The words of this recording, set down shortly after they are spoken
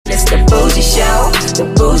bougie show,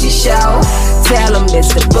 the bougie show. Tell them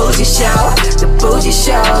it's the bougie show, the bougie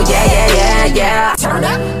show. Yeah, yeah, yeah, yeah. Turn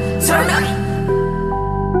up, turn up.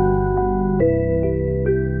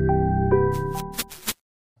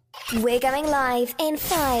 We're going live in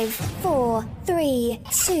 5, 4, 3,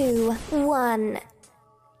 2, 1.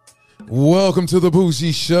 Welcome to the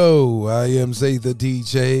Bougie Show. I am Zay the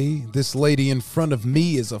DJ. This lady in front of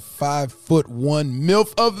me is a 5'1"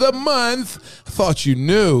 MILF of the month. Thought you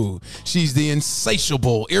knew. She's the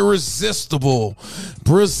insatiable, irresistible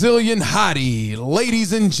Brazilian hottie.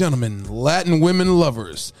 Ladies and gentlemen, Latin women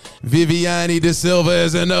lovers, Vivianne DeSilva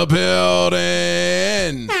is in the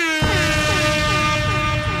building.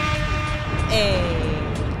 Hey.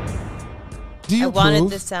 Do you I approve? wanted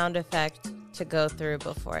the sound effect to go through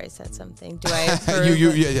before I said something. Do I approve?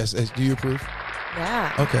 Yes. Do you approve?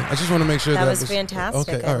 Yeah. Okay. I just want to make sure that was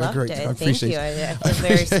fantastic. Okay. I All right. loved Great. it. I Thank you. I feel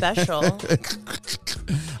very special.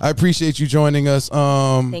 I appreciate you joining us.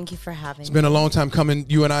 Thank you for having me. It's been a long time coming.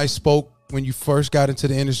 You and I spoke when you first got into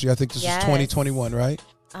the industry. I think this was 2021, right?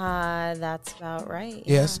 That's about right.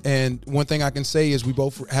 Yes, and one thing I can say is we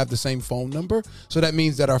both have the same phone number, so that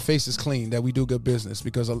means that our face is clean, that we do good business,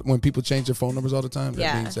 because when people change their phone numbers all the time,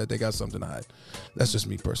 that means that they got something to hide. That's just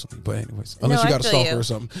me personally, but anyways, unless you got a stalker or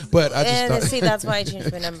something. But I just thought, see, that's why I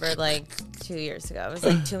changed my number like 2 years ago. It was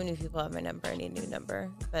like too many people have my number. I need a new number,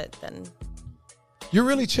 but then you're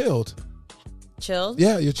really chilled. Chilled?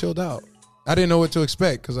 Yeah, you're chilled out. I didn't know what to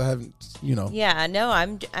expect because I haven't, Yeah, no,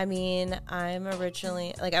 I'm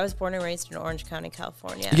originally, I was born and raised in Orange County,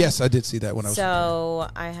 California. Yes, I did see that when I was. So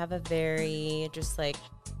I have a very just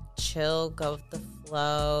chill, go with the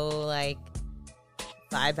flow,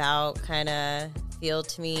 vibe out kind of feel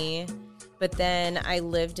to me. But then I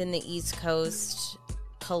lived in the East Coast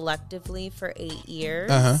collectively for 8 years.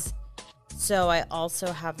 Uh-huh. So I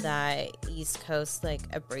also have that East Coast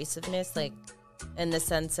abrasiveness, in the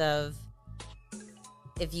sense of,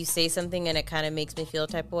 if you say something and it kind of makes me feel a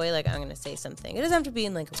type of way, I'm going to say something. It doesn't have to be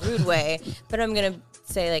in a rude way, but I'm going to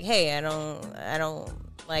say hey, I don't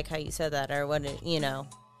like how you said that, or what,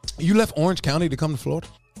 You left Orange County to come to Florida?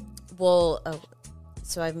 Well,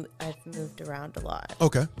 so I've moved around a lot.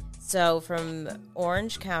 Okay. So from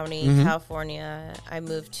Orange County, California, I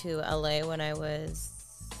moved to LA when I was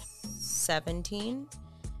 17.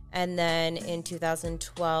 And then in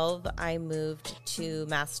 2012, I moved to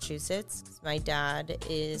Massachusetts. My dad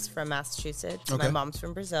is from Massachusetts. Okay. My mom's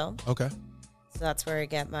from Brazil. Okay. So that's where I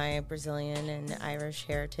get my Brazilian and Irish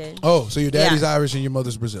heritage. Oh, so your daddy's Irish and your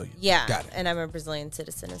mother's Brazilian. Yeah. Got it. And I'm a Brazilian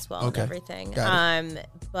citizen as well, okay. and everything. Got it.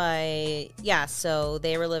 But yeah, so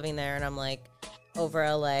they were living there, and I'm over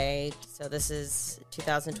LA. So this is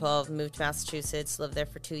 2012, moved to Massachusetts, lived there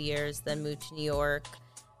for 2 years, then moved to New York.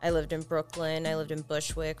 I lived in Brooklyn. I lived in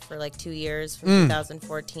Bushwick for 2 years, from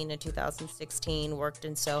 2014 to 2016, worked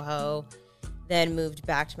in Soho, then moved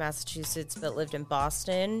back to Massachusetts, but lived in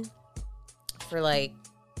Boston for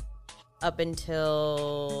up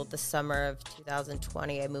until the summer of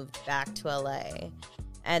 2020. I moved back to LA.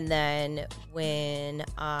 And then when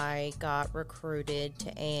I got recruited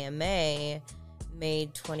to AMA, May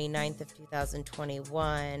 29th of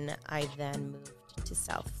 2021, I then moved to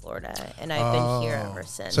South Florida, and I've been here ever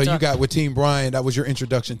since. So you got with Team Brian, that was your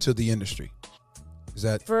introduction to the industry. Is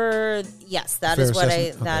that yes, that is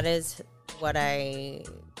what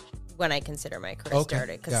when I consider my career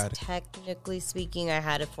started, because technically speaking, I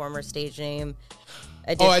had a former stage name.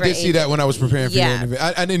 I did see that when I was preparing for your interview.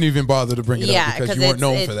 I didn't even bother to bring it up because you weren't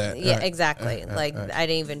known for that. Yeah, right. exactly. I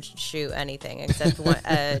didn't even shoot anything except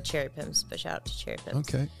Cherry Pimps, but shout out to Cherry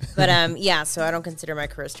Pimps. Okay. But so I don't consider my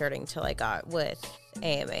career starting until I got with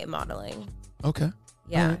AMA modeling. Okay.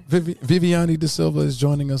 Yeah. Right. Vivianne DeSilva is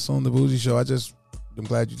joining us on the Bougie Show. I'm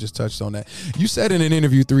glad you just touched on that. You said in an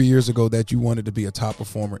interview 3 years ago that you wanted to be a top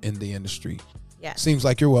performer in the industry. Yeah. Seems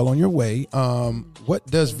like you're well on your way. What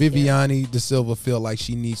does Vivianne DeSilva feel like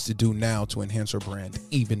she needs to do now to enhance her brand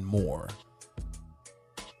even more?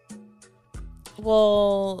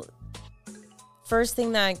 Well, first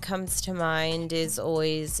thing that comes to mind is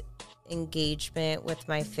always engagement with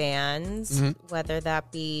my fans, whether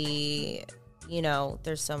that be,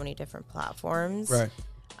 there's so many different platforms. Right.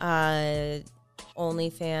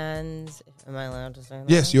 OnlyFans. Am I allowed to say that?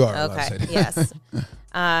 Yes, you are. Okay. Yes.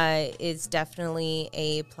 Is definitely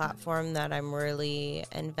a platform that I'm really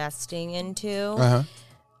investing into. Uh-huh.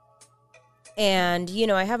 And,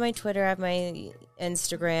 I have my Twitter, I have my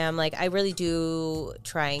Instagram. I really do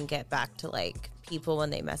try and get back to, people when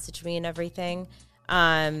they message me and everything.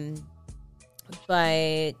 But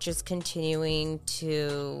just continuing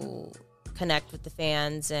to connect with the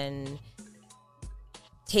fans and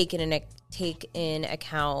take in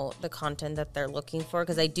account the content that they're looking for,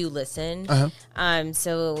 because I do listen.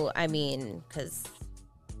 So I mean, because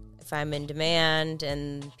if I'm in demand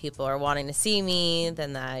and people are wanting to see me,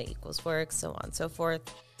 then that equals work, so on and so forth.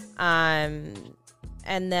 And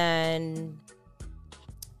then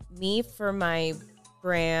me, for my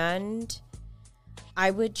brand, I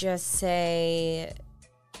would just say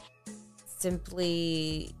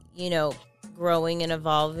simply, you know, growing and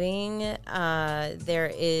evolving.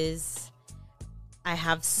 I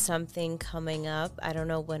have something coming up. I don't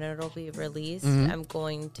know when it'll be released. I'm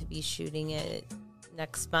going to be shooting it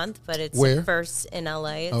next month, but it's Where? First in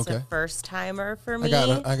LA. It's a first timer for me.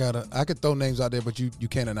 I could throw names out there, but you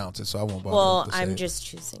can't announce it, so I won't bother. Well, to say I'm it. just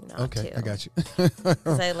choosing not okay, to. I got you.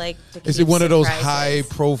 Because I like to keep Is it one of those surprises.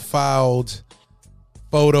 high-profiled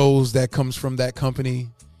photos that comes from that company?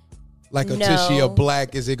 Like a No. Tishy, a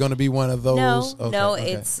Black? Is it going to be one of those? No,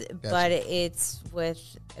 Okay. it's Gotcha. but it's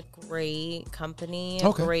with a great company, a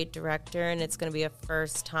Okay. great director, and it's going to be a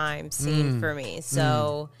first time scene for me.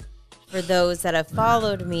 So for those that have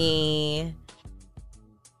followed me,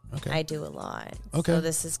 Okay. I do a lot. Okay. So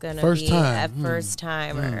this is going to First be time. a first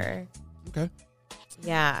timer. Okay.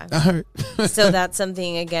 Yeah. All right. So that's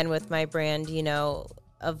something, again, with my brand, you know,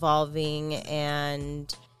 evolving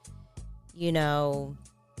and, you know,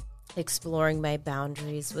 exploring my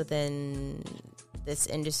boundaries within this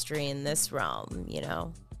industry in this realm, you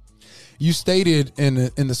know. You stated in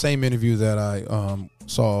the same interview that I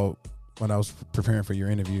saw when I was preparing for your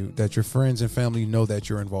interview that your friends and family know that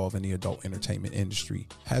you're involved in the adult entertainment industry.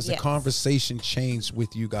 Has the Yes. conversation changed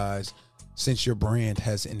with you guys since your brand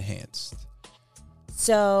has enhanced?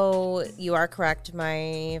 So you are correct.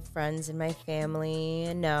 My friends and my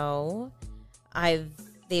family know.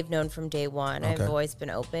 They've known from day one. Okay. I've always been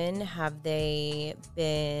open. Have they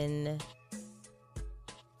been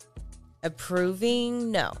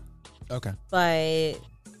approving? No. Okay. But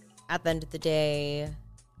at the end of the day,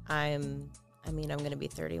 I'm going to be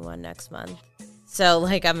 31 next month. So,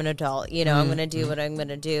 like, I'm an adult, you know, I'm going to do what I'm going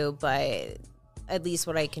to do. But at least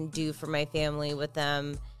what I can do for my family with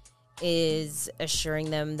them is assuring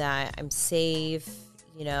them that I'm safe,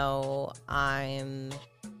 you know, I'm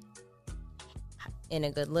in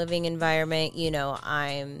a good living environment, you know,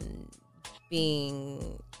 I'm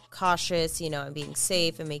being cautious, you know, I'm being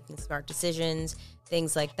safe and making smart decisions,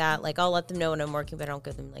 things like that. Like, I'll let them know when I'm working, but I don't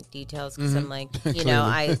give them like details because I'm like, you know,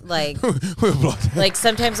 I like, We'll block that. like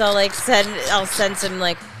sometimes I'll send some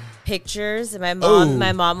like pictures, and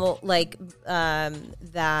my mom will like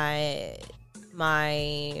that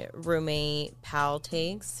my roommate Pal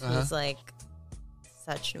takes, who's like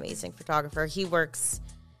such an amazing photographer. He works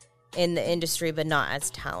in the industry, but not as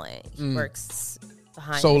talent. He works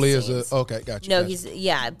behind solely the as scenes. okay, gotcha. No,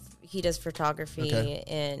 gotcha. he does photography Okay.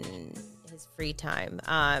 in his free time.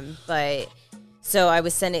 But so I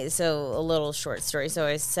was sending, so a little short story. So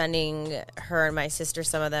I was sending her and my sister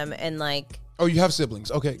some of them, and like, Oh, you have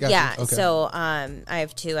siblings? Okay, gotcha. yeah. Okay. So I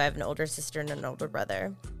have two. I have an older sister and an older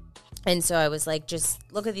brother. And so I was like, just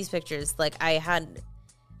look at these pictures. Like, I had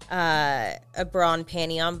a bra and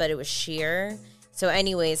panty on, but it was sheer. So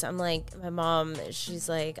anyways, I'm like, my mom, she's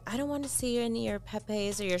like, I don't want to see you in your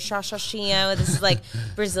pepes or your shashashinha. This is like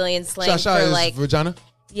Brazilian slang Shasha for is like, vagina?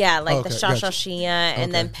 yeah, like Okay, the gotcha. shashashinha,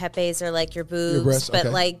 and then pepes are like your boobs. breasts, but okay.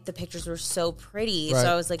 like the pictures were so pretty. Right.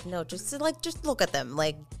 So I was like, no, just look at them.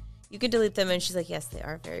 Like, you could delete them. And she's like, yes, they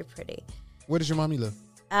are very pretty. Where does your mommy live?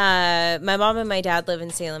 My mom and my dad live in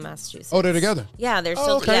Salem, Massachusetts. Oh, they're together? Yeah, they're Oh,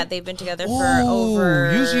 still. okay. Yeah, they've been together for Ooh,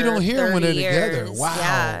 over. usually you don't hear them when they're 30 together. years. Wow.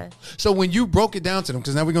 Yeah. So when you broke it down to them,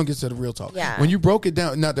 because now we're gonna get to the real talk. Yeah. When you broke it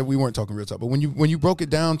down, not that we weren't talking real talk, but when you broke it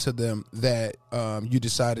down to them that you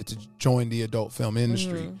decided to join the adult film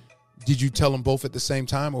industry, did you tell them both at the same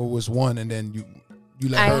time, or was one and then you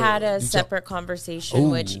let I her? had a you separate conversation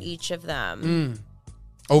with each of them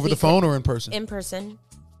over the phone or in person? in person.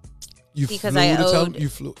 You because flew I to tell owed- them? You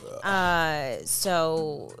flew.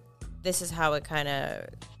 So this is how it kind of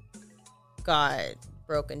got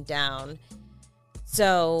broken down.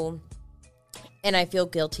 So, and I feel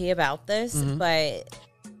guilty about this, but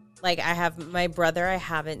like, I have my brother I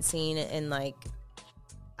haven't seen in like,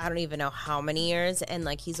 I don't even know how many years, and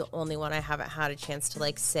like, he's the only one I haven't had a chance to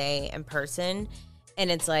like say in person. And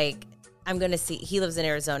it's like, I'm gonna see, he lives in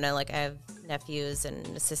Arizona, like I have nephews and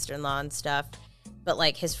a sister-in-law and stuff, but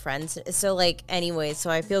like his friends, so like, anyway, so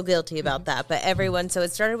I feel guilty about that. But everyone, so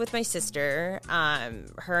it started with my sister.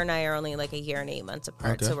 Her and I are only like a year and 8 months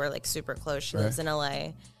apart, Okay. so we're like super close. She Right. lives in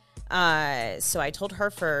LA. So I told her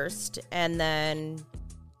first, and then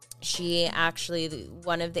she actually,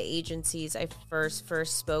 one of the agencies I first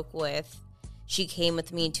spoke with, she came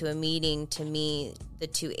with me to a meeting to meet the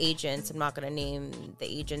two agents. I'm not going to name the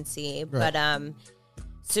agency, right. but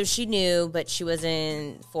so she knew, but she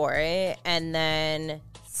wasn't for it. And then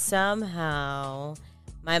somehow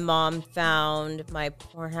my mom found my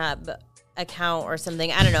Pornhub account or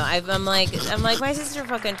something. I don't know. I'm like, my sister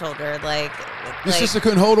fucking told her, like, your sister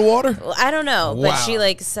couldn't hold the water? Well, I don't know, Wow. but she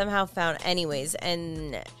like somehow found anyways.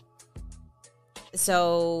 And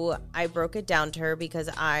so I broke it down to her because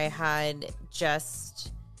I had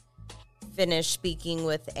just finished speaking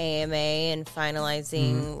with AMA and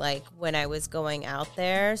finalizing like when I was going out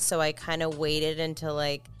there. So I kind of waited until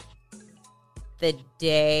like the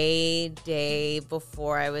day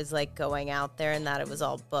before I was like going out there, and that it was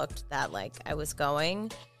all booked that like I was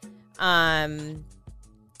going. And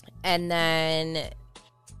then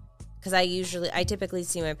because I typically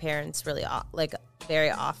see my parents really like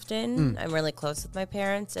very often. I'm really close with my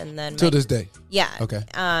parents, and then Till this day. yeah. Okay.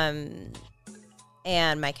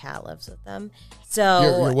 And my cat lives with them. So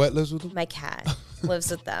Your what lives with them? my cat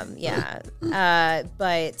lives with them. Yeah.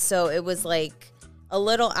 But so it was like a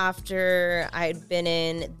little after I'd been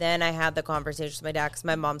in, then I had the conversation with my dad because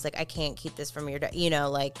my mom's like, I can't keep this from your dad. You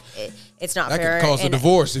know, like it's not fair. That could cause a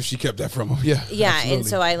divorce if she kept that from him. Yeah. Yeah. Absolutely. And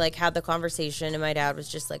so I like had the conversation, and my dad was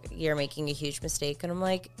just like, you're making a huge mistake. And I'm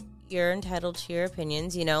like, you're entitled to your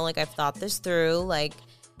opinions. You know, like I've thought this through. Like,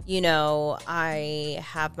 you know, I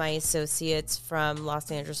have my associates from Los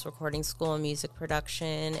Angeles Recording School in music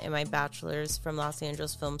production and my bachelor's from Los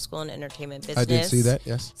Angeles Film School in entertainment business. I did see that,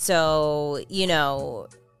 yes. So, you know,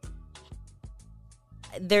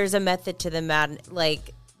 there's a method to the madness. Like,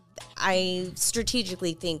 I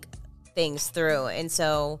strategically think things through. And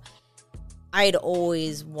so I'd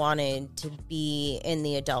always wanted to be in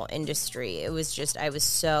the adult industry. It was just, I was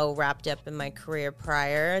so wrapped up in my career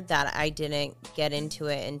prior that I didn't get into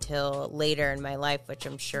it until later in my life, which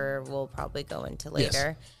I'm sure we'll probably go into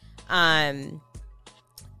later. Yes.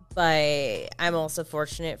 But I'm also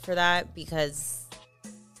fortunate for that because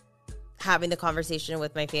having the conversation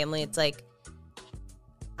with my family, it's like,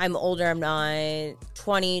 I'm older, I'm not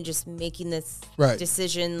 20, just making this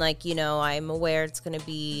decision. Like, you know, I'm aware it's going to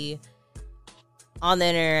be on the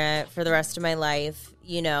internet for the rest of my life.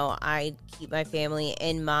 You know, I keep my family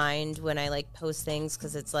in mind when I like post things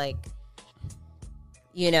because it's like,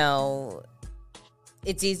 you know,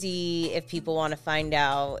 it's easy if people want to find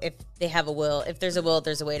out if they have a will. If there's a will,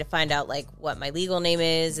 there's a way to find out like what my legal name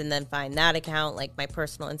is and then find that account, like my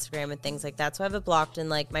personal Instagram and things like that. So I have it blocked,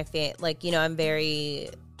 and like like, you know, I'm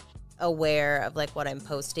very aware of like what I'm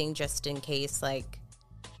posting just in case like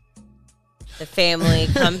the family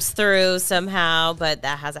comes through somehow, but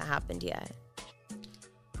that hasn't happened yet.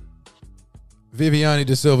 Vivianne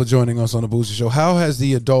DeSilva joining us on the Boozy Show. How has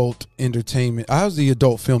the adult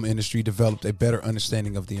film industry developed a better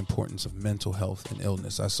understanding of the importance of mental health and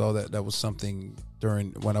illness? I saw that was something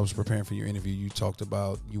when I was preparing for your interview. You talked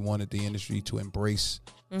about you wanted the industry to embrace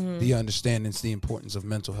the understandings, the importance of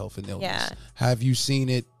mental health and illness. Yeah. Have you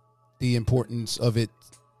seen the importance of it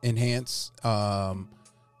enhance?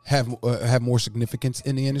 Have more significance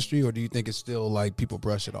in the industry, or do you think it's still like people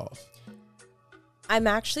brush it off? I'm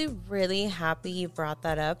actually really happy you brought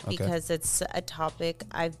that up because it's a topic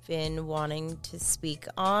I've been wanting to speak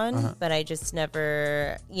on, but I just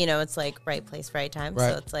never, you know, it's like right place, right time.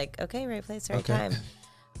 Right. So it's like, okay, right place, right Okay. time.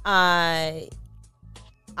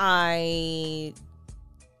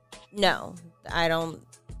 No, I don't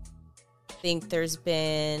think there's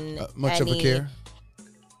been much of a care.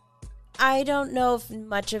 I don't know if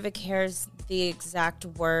much of a care is the exact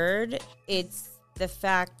word. It's the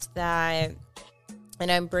fact that,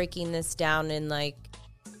 and I'm breaking this down in like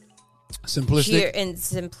simplistic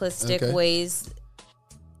ways.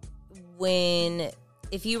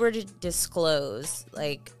 If you were to disclose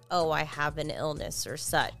like, oh, I have an illness or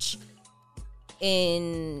such,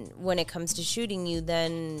 when it comes to shooting, you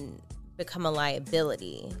then become a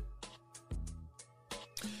liability.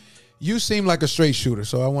 You seem like a straight shooter,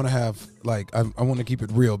 so I want to have I want to keep it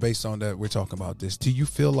real based on that we're talking about this. Do you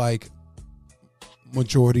feel like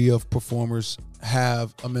majority of performers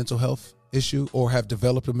have a mental health issue or have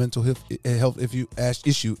developed a mental health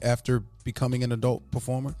issue after becoming an adult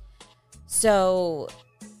performer? So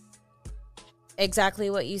exactly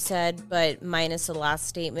what you said, but minus the last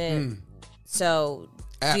statement. So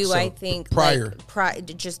I think prior,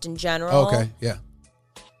 just in general? Okay, yeah.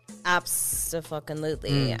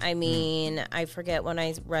 Abso-fucking-lutely. I mean, I forget when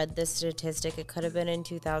I read this statistic. It could have been in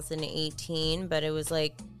 2018, but it was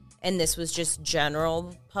like, and this was just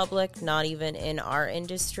general public, not even in our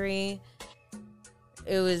industry.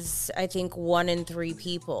 It was, I think, 1 in 3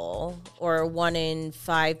 people or 1 in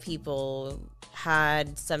 5 people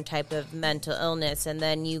had some type of mental illness. And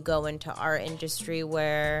then you go into our industry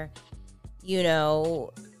where, you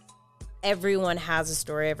know, everyone has a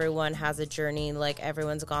story, everyone has a journey, like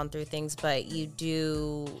everyone's gone through things, but you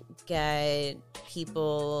do get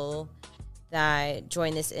people that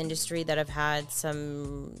join this industry that have had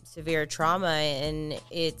some severe trauma, and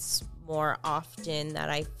it's more often that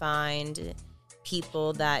I find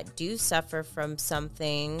people that do suffer from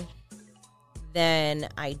something than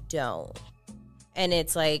I don't. And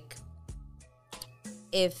it's like,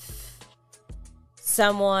 if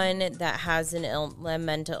someone that has a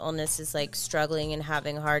mental illness is like struggling and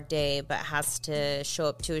having a hard day, but has to show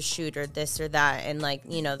up to a shoot or this or that, and like,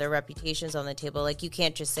 you know, their reputation's on the table, like you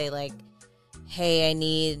can't just say like, hey, I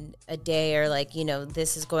need a day, or like, you know,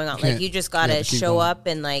 this is going on. Like, you just gotta show up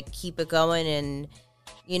and like keep it going, and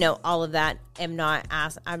you know, all of that. I'm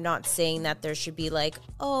not saying that there should be like,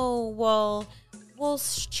 oh, well, we'll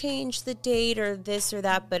change the date or this or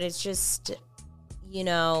that, but it's just, you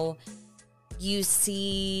know, you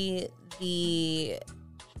see the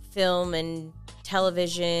film and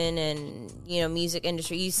television and, you know, music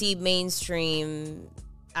industry, you see mainstream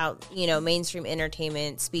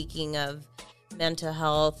entertainment speaking of mental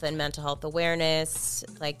health and mental health awareness.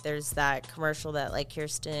 Like there's that commercial that like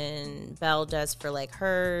Kirsten Bell does for like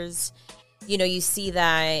hers. You know, you see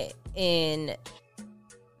that in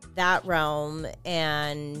that realm,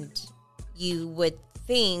 and you would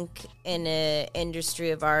think in an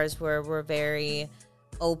industry of ours where we're very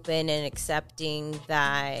open and accepting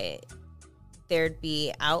that there'd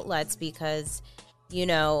be outlets, because, you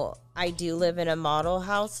know, I do live in a model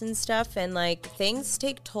house and stuff, and like things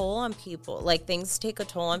take toll on people. Like things take a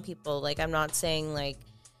toll on people. Like I'm not saying like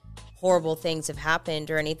horrible things have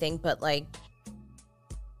happened or anything, but like,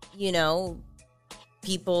 you know,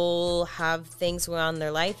 people have things going on in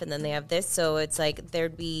their life, and then they have this. So it's like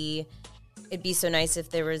it'd be so nice if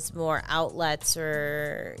there was more outlets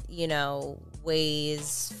or, you know,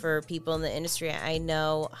 ways for people in the industry. I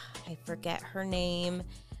know, I forget her name.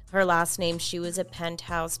 Her last name, she was a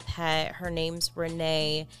Penthouse pet. Her name's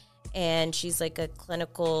Renee, and she's like a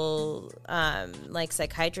clinical like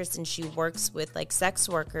psychiatrist, and she works with like sex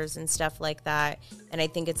workers and stuff like that. And I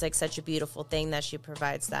think it's like such a beautiful thing that she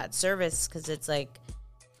provides that service, because it's like,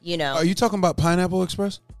 you know. Are you talking about Pineapple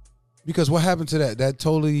Express? Because what happened to that? That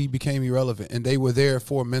totally became irrelevant, and they were there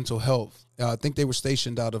for mental health. I think they were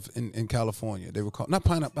stationed out of in California. They were called not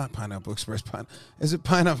Pineapple Express. Is it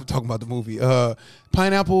Pineapple? I'm talking about the movie.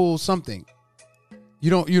 Pineapple something. You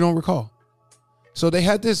don't recall? So they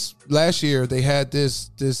had this last year. They had this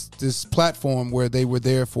platform where they were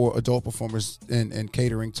there for adult performers and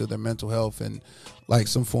catering to their mental health and like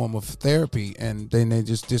some form of therapy, and then they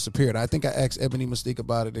just disappeared. I think I asked Ebony Mystique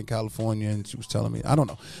about it in California, and she was telling me, I don't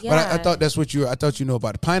know. Yeah. But I thought that's what I thought you know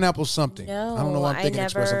about it. Pineapple something. No, I don't know why I'm thinking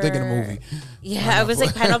Express. I'm thinking a movie. Yeah, Pineapple. I was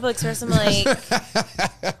like Pineapple Express. I'm like,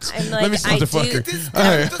 let me stop the fucker. All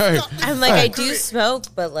right. I'm like, I do smoke,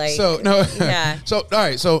 but like, so no, yeah. So all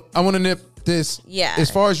right, so I want to nip this. Yeah. As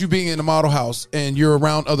far as you being in the model house and you're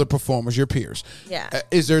around other performers, your peers. Yeah.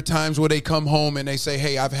 Is there times where they come home and they say,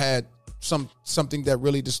 hey, I've had something that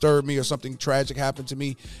really disturbed me, or something tragic happened to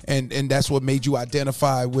me, and that's what made you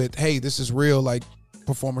identify with, hey, this is real, like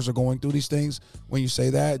performers are going through these things? When you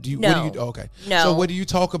say that, okay. No. So what do you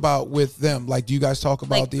talk about with them? Like, do you guys talk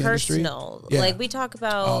about like the personal industry? Yeah. Like we talk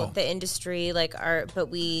about the industry, like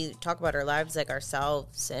but we talk about our lives, like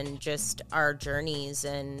ourselves, and just our journeys,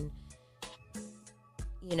 and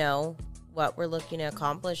you know what we're looking to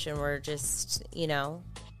accomplish, and we're just, you know.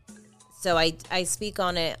 So I speak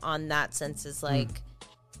on it on that sense, as like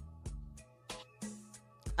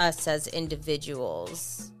us as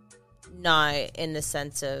individuals, not in the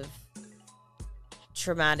sense of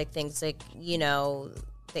traumatic things. Like, you know,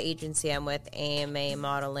 the agency I'm with, AMA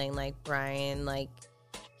Modeling, like Brian, like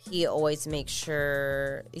he always makes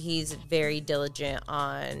sure he's very diligent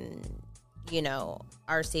on, you know,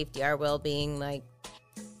 our safety, our well-being, like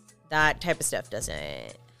that type of stuff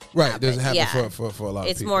doesn't. Right, happen. Doesn't happen for a lot of people.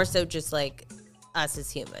 It's more so just like us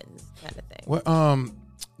as humans kind of thing. What,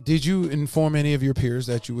 did you inform any of your peers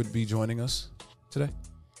that you would be joining us today?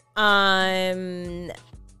 Some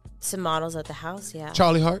models at the house, yeah.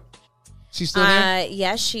 Charlie Hart? She's still there?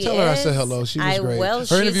 Yes, she Tell is. her I said hello. She was great. Will.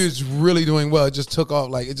 Her interview is really doing well. It just took off.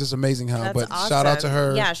 Like, it's just amazing how. That's but awesome. Shout out to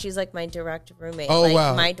her. Yeah, she's like my direct roommate. Oh, like,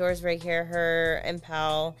 wow. My door's right here. Her and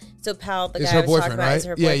Pal. So Pal, the It's guy her I was boyfriend, talking about, right? is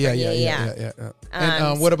her boyfriend. Yeah.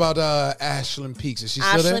 And what about Ashlyn Peaks? Is she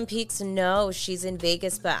still there? Ashlyn Peaks, no, she's in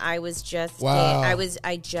Vegas. But I was just, wow.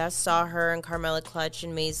 I just saw her and Carmela Clutch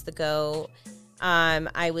and Maze the Goat.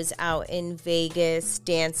 I was out in Vegas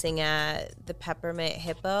dancing at the Peppermint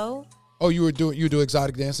Hippo. Oh, you do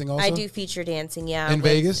exotic dancing also? I do feature dancing, yeah. In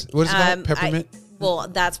Vegas? What is it called? Peppermint? Well,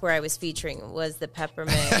 that's where I was featuring was the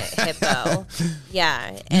Peppermint Hippo.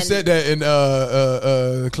 Yeah. You said that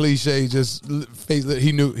in cliche, just face.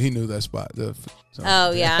 He knew that spot.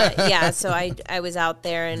 Oh, yeah. Yeah. So I was out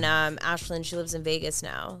there, and Ashlyn, she lives in Vegas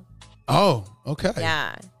now. Oh, okay.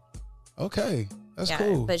 Yeah. Okay. That's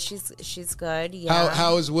cool. But she's good. Yeah.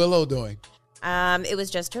 How is Willow doing? It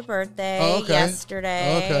was just her birthday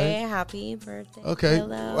yesterday. Okay. Happy birthday, okay.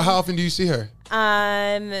 Willow. How often do you see her?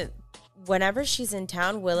 Whenever she's in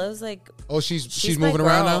town, Willow's like... Oh, she's moving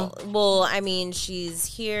around now? Well, I mean, she's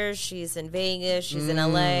here, she's in Vegas, she's in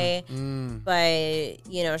LA, but,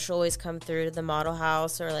 you know, she'll always come through to the model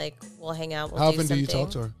house or, like, we'll hang out, How often do you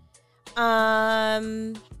talk to her?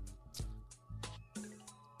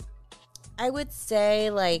 I would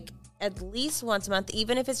say, like, at least once a month,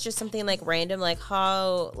 even if it's just something like random, like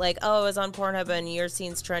how, like, oh, I was on Pornhub and your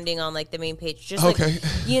scene's trending on like the main page, just like,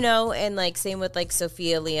 you know, and like same with like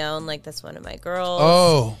Sophia Leone, like that's one of my girls.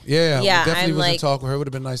 Oh yeah, definitely I'm was like, in talk with her. Would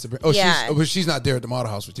have been nice to bring. Oh yeah, she's not there at the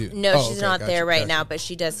model house with you. No, she's not there right now, but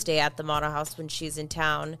she does stay at the model house when she's in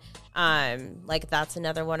town. Like that's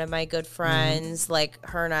another one of my good friends. Like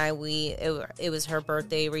her and I, it was her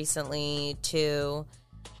birthday recently too.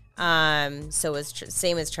 So it's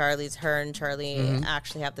same as Charlie's. Her and Charlie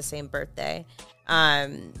actually have the same birthday.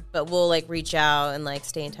 But we'll like reach out and like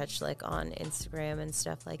stay in touch like on Instagram and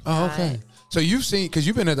stuff like that. Oh, okay. So you've seen, because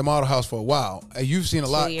you've been at the model house for a while, and you've seen a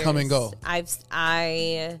lot come and go. I've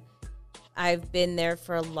been there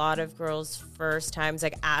for a lot of girls' first times,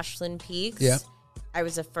 like Ashlyn Peaks. Yeah. I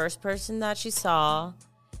was the first person that she saw.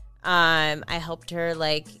 I helped her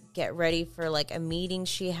like get ready for like a meeting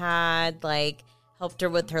she had, like helped her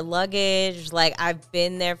with her luggage. Like I've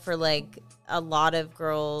been there for like a lot of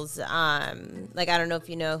girls. Like I don't know if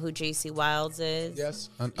you know who JC Wilds is. Yes.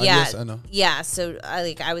 Yes, I know. Yeah. So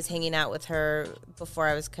I was hanging out with her before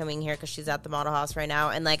I was coming here because she's at the model house right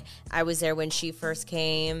now, and like I was there when she first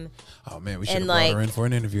came. Oh man, we should have brought her in for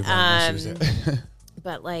an interview. When she was there.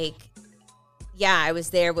 But like, yeah, I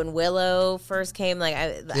was there when Willow first came. Like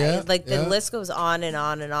the list goes on and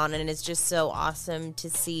on and on, and it's just so awesome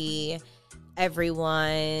to see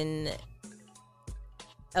everyone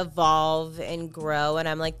evolve and grow. And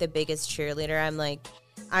I'm like the biggest cheerleader.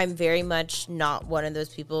 I'm very much not one of those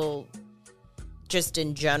people just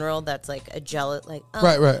in general that's like a jealous, like, oh,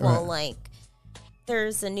 right. Like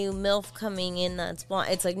there's a new MILF coming in that's blonde.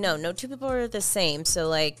 It's like, no two people are the same. So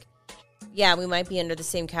like, yeah, we might be under the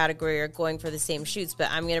same category or going for the same shoots,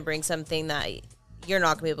 but I'm going to bring something that you're not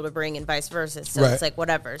going to be able to bring and vice versa. So it's like,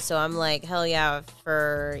 whatever. So I'm like, hell yeah,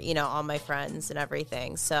 for, you know, all my friends and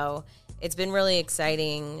everything. So it's been really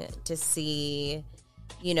exciting to see,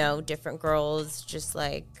 you know, different girls just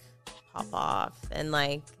like pop off and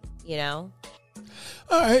like, you know.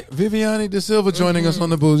 All right, Vivianne DeSilva joining us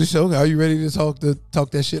on the Boozy Show. Are you ready to talk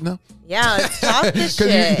that shit now? Yeah, let's talk this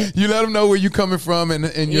shit. You let them know where you coming from, and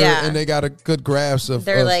and they got a good grasp of.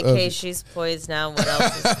 They're like, hey, she's poised now. What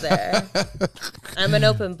else is there? I'm an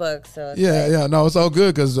open book, so it's no, it's all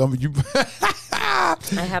good because you. I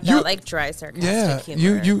have that like dry sarcastic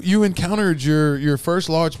humor. You encountered your first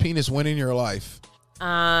large penis when in your life?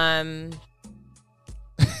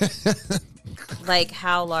 Like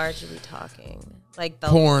how large are we talking? Like the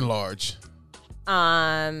porn large.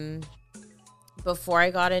 Before I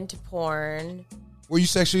got into porn. Were you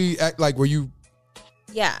sexually were you?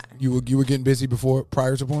 Yeah. You were getting busy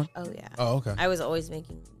prior to porn? Oh yeah. Oh okay. I was always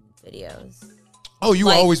making videos. Oh, you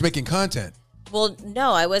were always making content. Well,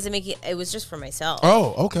 no, I wasn't making. It was just for myself.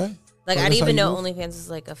 Oh, okay. Like I didn't even know OnlyFans was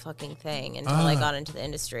like a fucking thing until I got into the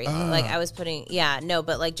industry. Like I was putting,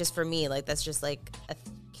 but like just for me, like that's just like a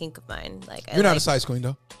kink of mine. Like you're not a size queen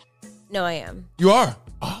though. No, I am. You are.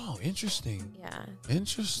 Oh, interesting. Yeah.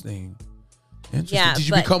 Interesting. Yeah. Did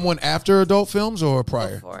you become one after adult films or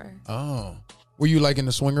prior? Before. Oh. Were you like in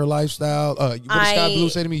the swinger lifestyle? What did Sky Blue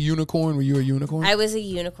say to me? Unicorn? Were you a unicorn? I was a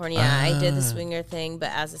unicorn, yeah. I did the swinger thing, but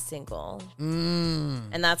as a single.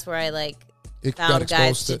 And that's where I found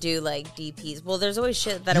guys to do like DPs. Well, there's always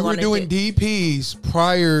shit that I want to do. You were doing DPs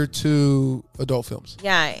prior to adult films?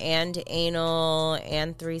 Yeah, and anal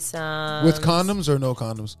and threesomes. With condoms or no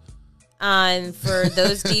condoms? For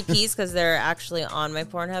those DPs, because they're actually on my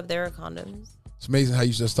Pornhub, there are condoms. It's amazing how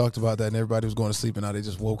you just talked about that and everybody was going to sleep and now they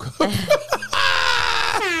just woke up.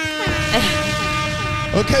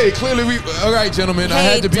 Okay, clearly all right, gentlemen. Hey, I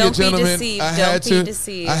had to be a don't gentleman. Be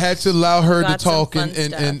deceived. I had to allow her to talk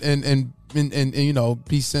and and you know,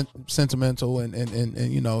 be sentimental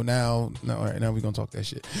and you know, now all right, now we're gonna talk that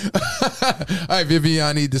shit. All right,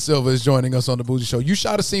 Vivianne DeSilva is joining us on the Bougie Show. You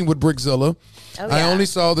shot a scene with Brickzilla. Oh, yeah. I only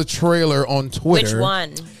saw the trailer on Twitter. Which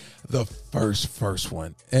one? The first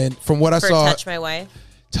one. And from what I saw, Touch My Wife.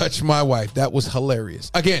 Touch My Wife. That was hilarious.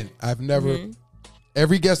 Again, I've never.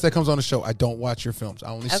 Every guest that comes on the show, I don't watch your films.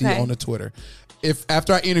 I only see it on the Twitter. If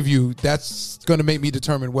after I interview, that's going to make me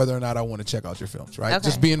determine whether or not I want to check out your films, right? Okay.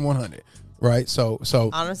 Just being 100, right? So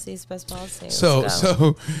Honesty is best policy.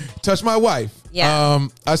 So Touch My Wife. Yeah.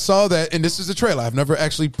 I saw that, and this is a trailer. I've never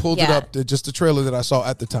actually pulled it up. Just the trailer that I saw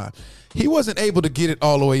at the time. He wasn't able to get it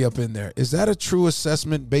all the way up in there. Is that a true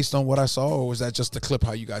assessment based on what I saw, or was that just the clip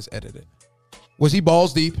how you guys edited? Was he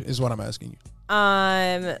balls deep? Is what I'm asking you.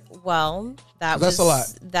 Well, that's a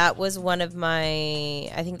lot. That was one of my.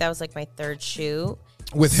 I think that was like my third shoot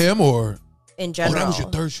with him, or in general. Oh, that was your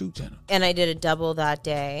third shoot, Jenna. And I did a double that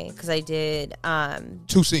day because I did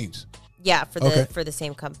 2 scenes. Yeah, for the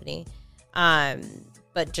same company,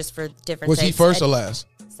 but just for different. Was he first or last?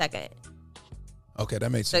 Second. Okay,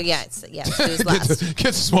 that makes sense. So yeah, he was last. Get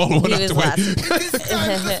the smaller one out the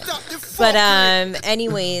way. But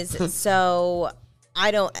anyways, so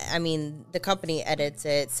I mean, the company edits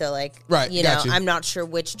it, so like, you know, I'm not sure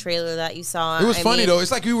which trailer that you saw. It was funny though.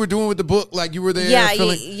 It's like you were doing with the book, like you were there.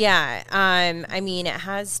 Yeah. I mean, it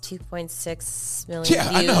has 2.6 million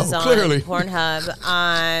views on Pornhub.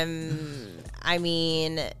 I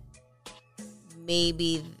mean,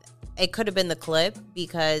 maybe it could have been the clip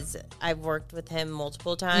because I've worked with him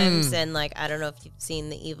multiple times, and like, I don't know if you've seen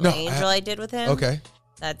the Evil Angel I did with him. Okay,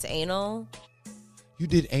 that's anal. You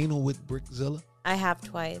did anal with Brickzilla? I have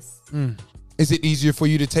twice. Is it easier for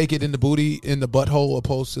you to take it in the booty, in the butthole,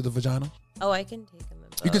 opposed to the vagina? Oh, I can take them in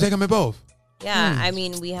both. You can take them in both? Yeah, I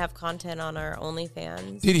mean, we have content on our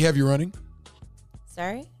OnlyFans. Did he have you running?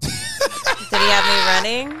 Sorry? Did he have me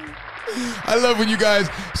running? I love when you guys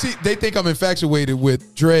see, they think I'm infatuated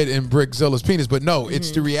with Dredd and Brickzilla's penis, but no,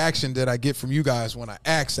 it's the reaction that I get from you guys when I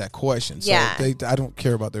ask that question. So I don't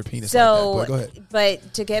care about their penis. So, like that, but go ahead.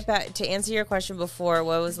 But to get back to answer your question before,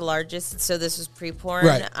 what was the largest? So this was pre-porn.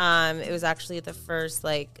 Right. It was actually the first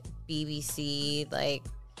like BBC like.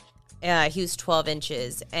 He was 12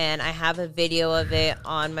 inches, and I have a video of it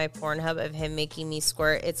on my Pornhub of him making me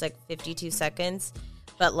squirt. It's like 52 seconds.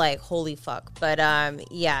 But like, holy fuck. But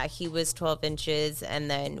yeah, he was 12 inches,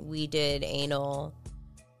 and then we did anal.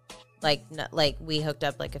 Like we hooked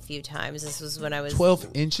up like a few times. This was when I was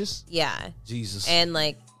 12 inches. Yeah, Jesus. And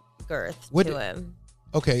like girth to him.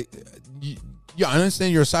 Okay, yeah, I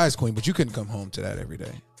understand you're a size queen, but you couldn't come home to that every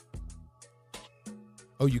day.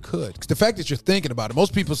 Oh, you could. 'Cause the fact that you're thinking about it,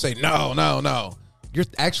 most people say no. You're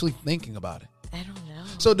actually thinking about it. I don't know.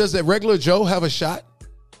 So does that regular Joe have a shot?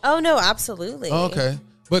 Oh no, absolutely. Okay.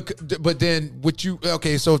 But then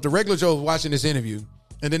so if the regular Joe is watching this interview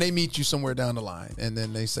and then they meet you somewhere down the line and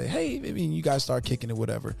then they say, hey, maybe you guys start kicking it,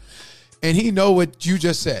 whatever, and he know what you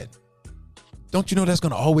just said, don't you know that's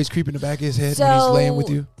going to always creep in the back of his head when he's laying with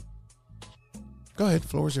you? Go ahead.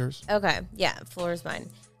 Floor is yours. Okay. Yeah. Floor is mine.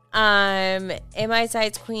 Am I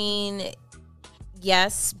size queen?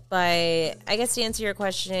 Yes. But I guess to answer your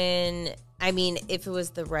question, I mean, if it was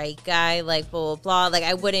the right guy, like blah, blah, blah, like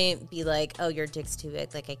I wouldn't be like, oh, your dick's too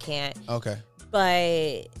big. Like I can't. Okay.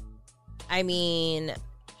 But I mean,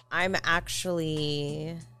 I'm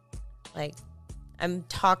actually like, I'm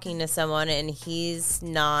talking to someone and he's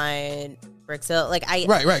not Brickzilla. Like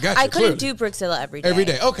right. Gotcha, I couldn't do Brickzilla every day. Every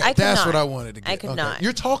day. Okay. That's what I wanted to get. I could not.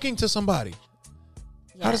 You're talking to somebody.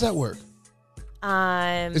 Yes. How does that work?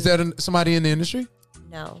 Is that somebody in the industry?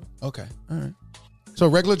 No. Okay. All right. So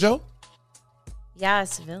regular Joe? Yeah,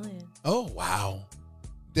 civilian. Oh, wow.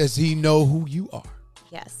 Does he know who you are?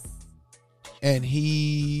 Yes. And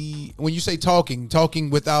when you say talking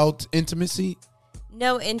without intimacy?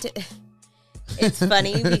 No, it's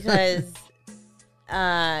funny because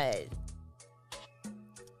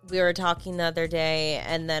we were talking the other day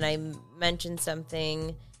and then I mentioned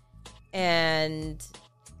something, and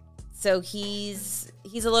so he's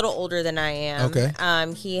a little older than I am. Okay.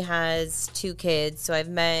 He has 2 kids, so I've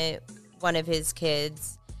met one of his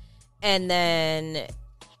kids, and then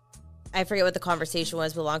I forget what the conversation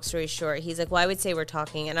was, but long story short, he's like, well, I would say we're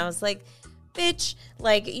talking, and I was like, bitch,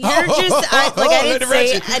 like you're I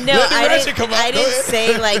didn't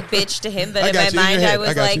say like bitch to him, but in my mind I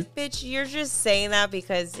was like, bitch, you're just saying that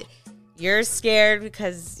because you're scared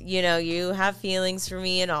because you know you have feelings for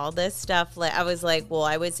me and all this stuff. Like I was like, well,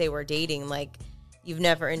 I would say we're dating, like you've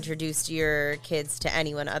never introduced your kids to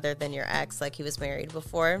anyone other than your ex, like he was married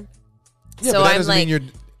before. Yeah, so but that doesn't mean you're.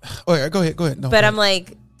 Oh yeah, go ahead. No, but I'm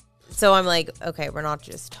like, So I'm like, okay, we're not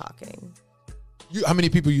just talking. How many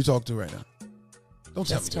people you talk to right now? Don't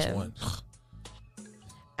Just tell me him. just one.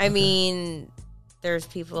 I mean, there's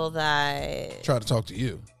people that Try to talk to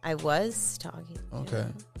you. I was talking to. Okay.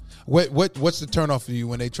 What's the turnoff for you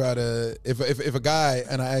when they try to if a guy,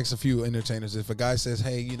 and I ask a few entertainers, if a guy says,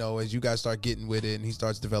 hey, you know, as you guys start getting with it and he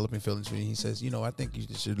starts developing feelings for you, he says, you know, I think you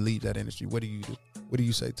should leave that industry. What do you do? What do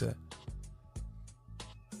you say to that?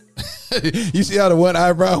 You see how the one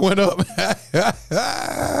eyebrow went up?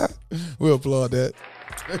 We'll applaud that.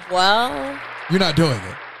 Well, You're not doing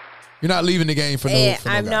it. You're not leaving the game for no. For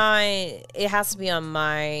no I'm guy. not. It has to be on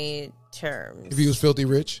my terms. If he was filthy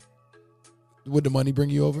rich, would the money bring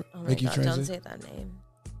you over? Oh my Make you God, transit? don't say that name.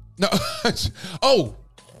 No. Oh.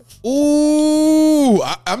 Ooh.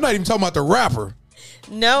 I'm not even talking about the rapper.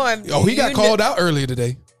 No, I'm. Oh, he got called out earlier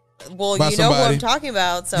today. Well, by you know who somebody. I'm talking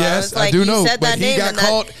about. So Yes, I was like, I do know. You said But that he name, got and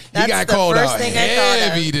called. that's He got the called first out thing I thought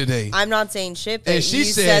heavy of. today. I'm not saying shit, but And she you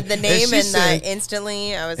said the and name, she and said- that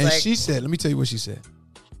instantly, I was And like, she said, "Let me tell you what she said."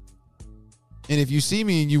 And if you see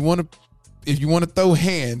me and you want to throw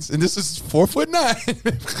hands, and this is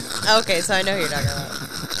 4'9", okay, so I know who you're talking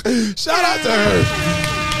about. shout out to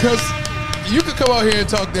her, because you could come out here and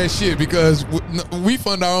talk that shit because we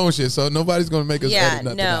fund our own shit, so nobody's gonna make us Yeah, edit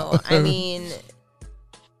nothing no, out. I mean,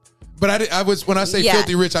 But I was when I say Yeah.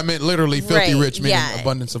 filthy rich, I meant literally filthy Right, rich, meaning yeah.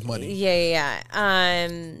 abundance of money. yeah.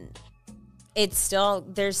 It's still,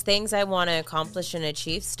 there's things I want to accomplish and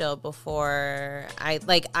achieve still before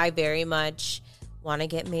I very much want to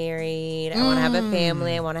get married. I want to have a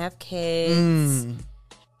family. I want to have kids.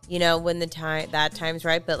 You know, when that time's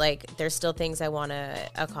right. But like, there's still things I want to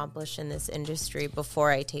accomplish in this industry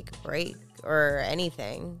before I take a break or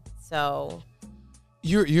anything. So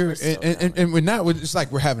You're still and we're not. It's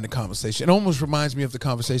like we're having a conversation. It almost reminds me of the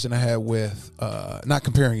conversation I had with, not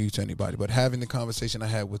comparing you to anybody, but having the conversation I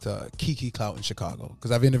had with Kiki Clout in Chicago, because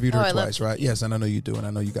I've interviewed her I love twice, right? Yes, and I know you do, and I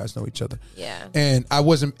know you guys know each other. yeah. And I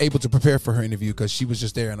wasn't able to prepare for her interview because she was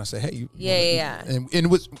just there, and I said, "Hey, you." Yeah. And it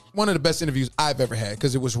was one of the best interviews I've ever had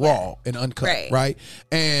because it was raw and uncut, right?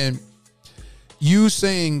 And you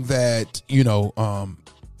saying that, you know,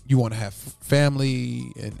 you want to have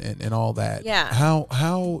family and all that. Yeah.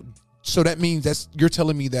 How? So that means you're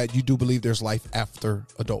telling me that you do believe there's life after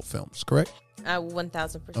adult films, correct?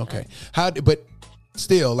 1,000%. Okay. But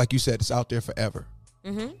still, like you said, it's out there forever.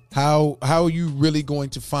 Mm-hmm. How are you really going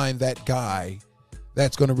to find that guy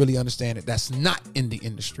that's going to really understand it, that's not in the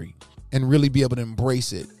industry, and really be able to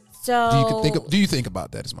embrace it? So Do you think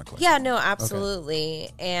about that? Is my question. Yeah, no, absolutely.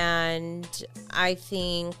 Okay. And I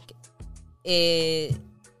think it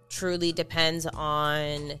truly depends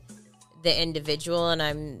on the individual, and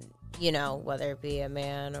I'm, you know, whether it be a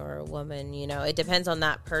man or a woman, you know, it depends on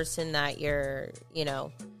that person that you're, you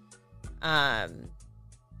know,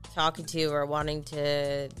 talking to or wanting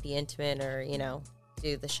to be intimate or, you know,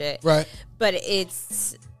 do the shit. Right. But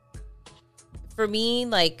it's, for me,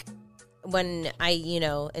 like, when I, you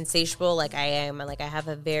know, insatiable, like I am, like I have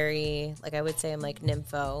a very, like I would say I'm like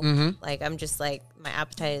nympho. Mm-hmm. Like I'm just like, my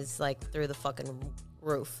appetite is like through the fucking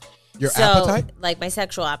roof. Your appetite? Like my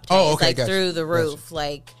sexual appetite Oh, is okay, like gotcha. through the roof. Gotcha.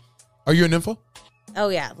 Like, Are you a nympho? oh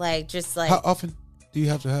yeah, like just like, How often do you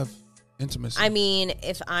have to have intimacy? I mean,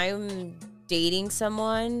 if I'm dating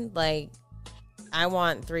someone, like I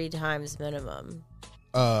want 3 times minimum.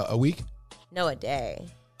 A week? No, a day.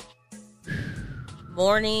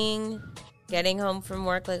 Morning, getting home from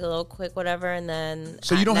work, like a little quick whatever, and then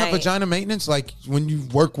So you don't have vagina maintenance? Like when you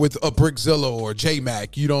work with a Brickzilla or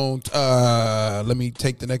J-Mac, you don't, let me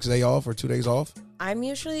take the next day off or 2 days off? I'm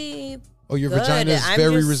usually Oh, your good. vagina is I'm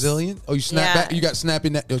very just- resilient? Oh, you snap Yeah. back? You got snappy,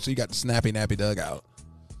 so you got the snappy nappy dugout.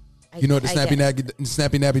 You know what the snappy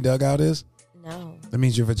nappy dugout is? No. That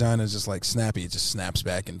means your vagina is just like snappy. It just snaps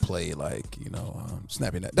back and play like, you know,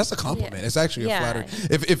 snappy nap. That's a compliment. Yeah. It's actually a Yeah. flattery.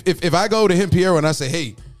 If I go to him, Pierre, and I say,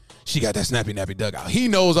 hey, she got that snappy nappy dugout, he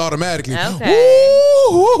knows automatically. Okay.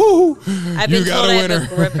 Woo, I've you been got told a I have winner.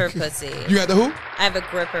 a gripper pussy. You got the who? I have a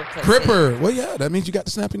gripper pussy. Gripper. Well, yeah, that means you got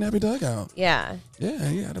the snappy nappy dugout. Yeah. Yeah,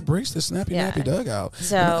 you got to brace the snappy Yeah. nappy dugout.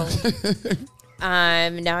 So,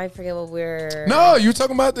 now I forget what we're. No, you're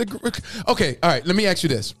talking about okay, all right, let me ask you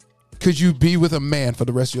this. Could you be with a man for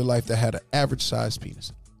the rest of your life that had an average size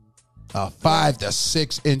penis? A 5 to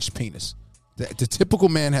 6 inch penis. The typical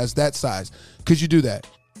man has that size. Could you do that?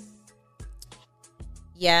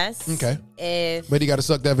 Yes. Okay. If But he got to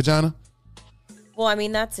suck that vagina? well, I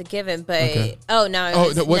mean that's a given, but Okay. now I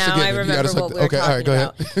Oh, no, what's a now given? I You remember gotta suck what the- we were okay, all talking right,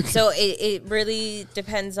 go about. So it really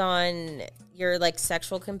depends on your like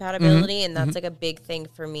sexual compatibility, and that's like a big thing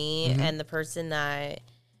for me. And the person that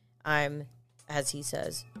I'm, as he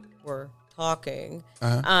says, we're talking.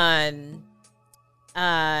 Uh-huh.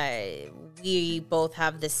 We both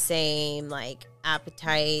have the same like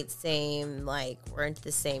appetite, same like we're into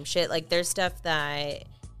the same shit. Like there's stuff that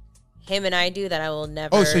him and I do that I will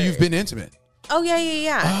never. Oh, so you've been intimate? Oh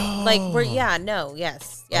yeah. Oh. Like we're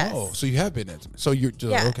yes. Oh, so you have been intimate. So you're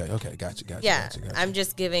just, Yeah. okay, gotcha. Yeah, I'm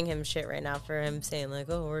just giving him shit right now for him saying like,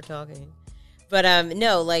 oh, we're talking. But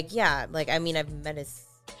no, like yeah, like I mean I've met his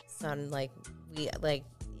son, like we like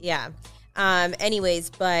yeah. Anyways,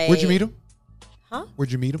 but where'd you meet him? Huh?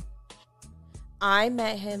 Where'd you meet him? I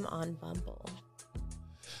met him on Bumble.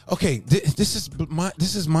 Okay,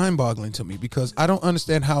 this is mind-boggling to me because I don't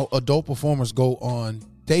understand how adult performers go on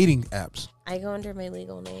dating apps. I go under my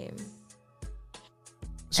legal name.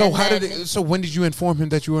 So And so when did you inform him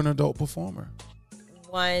that you were an adult performer?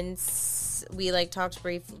 Once we like talked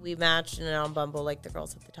briefly, we matched, and on Bumble, like the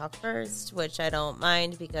girls have to talk first, which I don't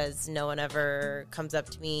mind because no one ever comes up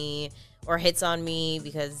to me or hits on me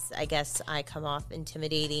because I guess I come off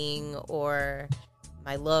intimidating or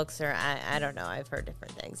my looks or I don't know. I've heard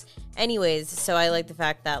different things. Anyways, so I like the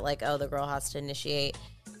fact that like, oh, the girl has to initiate.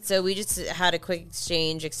 So we just had a quick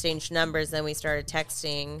exchange numbers, then we started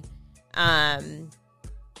texting. And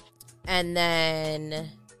then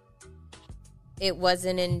it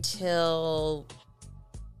wasn't until,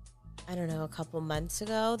 I don't know, a couple months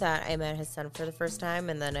ago that I met his son for the first time.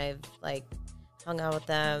 And then I've like hung out with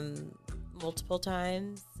them multiple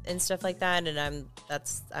times and stuff like that. And I'm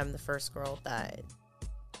the first girl that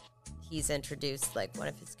he's introduced like one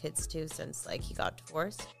of his kids to since like he got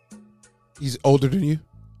divorced. He's older than you?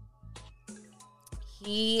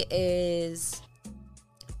 He is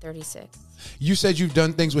 36. You said you've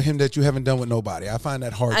done things with him that you haven't done with nobody. I find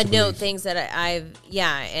that hard to believe. I know things that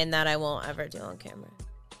and that I won't ever do on camera.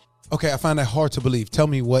 Okay, I find that hard to believe. Tell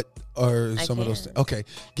me what are some of those things. Okay,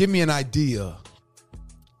 give me an idea.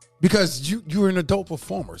 Because you're an adult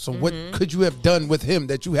performer. So what could you have done with him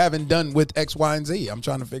that you haven't done with X, Y, and Z? I'm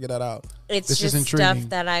trying to figure that out. It's just stuff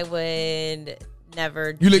that I would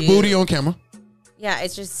never do. You lick booty on camera? Yeah,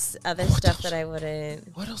 it's just other stuff that I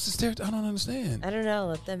wouldn't. What else is there? I don't understand. I don't know.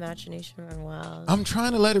 Let the imagination run wild. I'm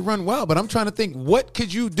trying to let it run wild, but I'm trying to think, what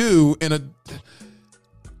could you do in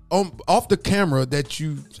off the camera that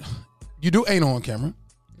you do anal on camera?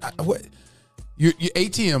 What? Your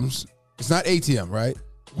ATMs, it's not ATM, right?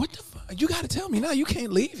 What the fuck? You got to tell me now. You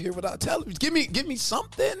can't leave here without telling me. Give me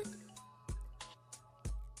something.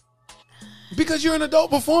 Because you're an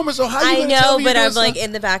adult performer, so how you gonna tell me? I know, but I'm like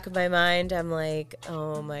in the back of my mind, I'm like,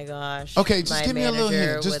 oh my gosh. Okay, just give me a little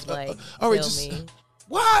hint. Just all right, just me.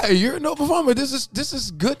 Why? You're an adult performer. This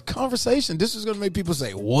is good conversation. This is gonna make people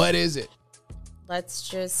say, "What is it?"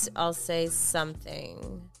 I'll say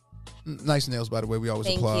something. Nice nails, by the way. We always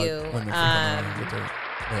Thank applaud you. women for coming with their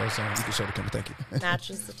nails on. You can show the camera. Thank you.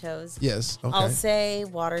 Matches the toes. Yes. Okay. I'll say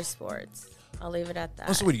water sports. I'll leave it at that.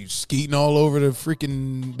 Oh, so what are you skeeting all over the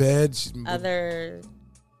freaking beds? Wait,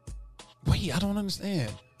 I don't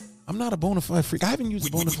understand. I'm not a bona fide freak. I haven't used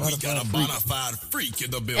a bona fide freak. We got a bona fide freak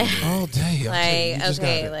in the building. Oh,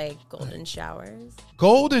 damn. Like golden showers.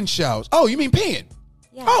 Golden showers. Oh, you mean peeing?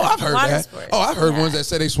 Yeah. Oh, I've heard that. Sports. Oh, I've heard ones that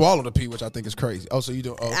say they swallow the pee, which I think is crazy. Oh, so you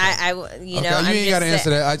do? Okay. You know, you ain't got to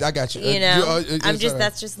answer that. I got you. You know,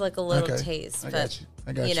 that's just like a little taste. I got you.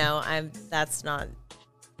 You know, that's not.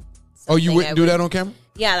 Oh, you wouldn't do that on camera?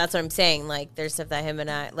 Yeah, that's what I'm saying. Like, there's stuff that him and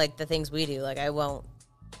I, like the things we do, like I won't.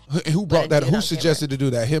 Who brought that? Who suggested to do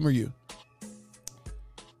that? Him or you?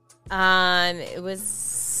 It was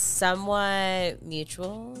somewhat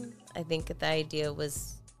mutual. I think the idea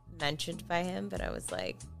was mentioned by him, but I was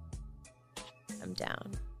like, I'm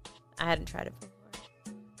down. I hadn't tried it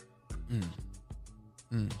before.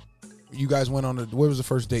 You guys went on where was the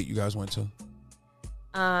first date you guys went to?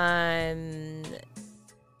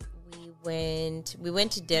 We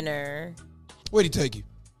went to dinner. Where'd he take you?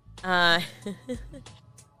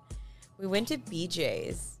 We went to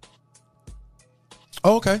BJ's.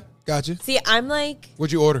 Oh, okay. Gotcha. See, I'm like...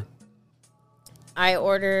 What'd you order? I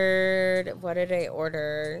ordered... What did I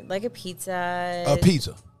order? Like a pizza. A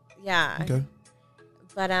pizza? Yeah. Okay.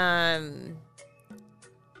 But,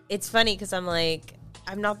 it's funny because I'm like...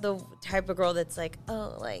 I'm not the type of girl that's like,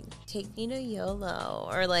 oh, like, take me to YOLO.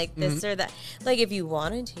 Or, like, this or that. Like, if you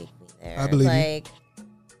want to take me there. I believe like,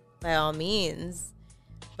 by all means.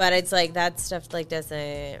 But it's like, that stuff, like,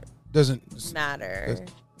 doesn't matter.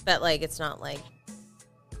 But, like, it's not like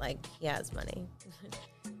he has money.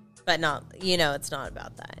 But not, it's not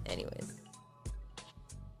about that anyways.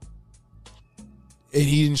 And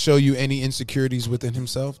he didn't show you any insecurities within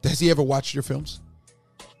himself? Has he ever watched your films?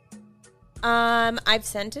 I've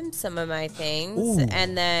sent him some of my things,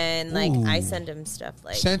 and then I send him stuff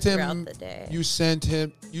throughout the day. You sent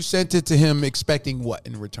it to him expecting what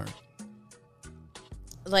in return?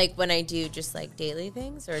 Like when I do just daily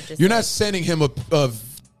things, or just you're not sending him of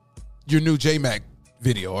your new J-Mac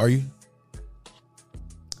video, are you?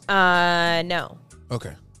 No.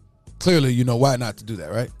 Okay. Clearly, you know why not to do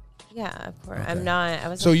that, right? Yeah, of course. Okay. I'm not. I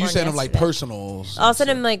was. So you send him personals. I'll send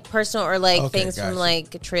him personal or things from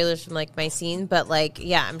trailers from my scene, but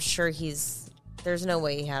I'm sure there's no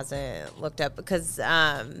way he hasn't looked up because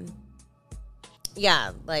Does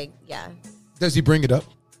he bring it up?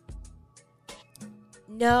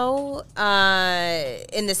 No,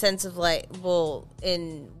 in the sense of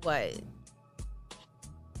in what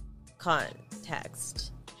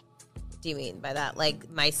context do you mean by that?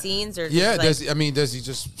 My scenes or does he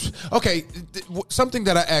just okay? Something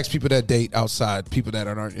that I ask people that date outside, people that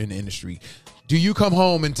aren't in the industry. Do you come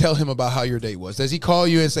home and tell him about how your day was? Does he call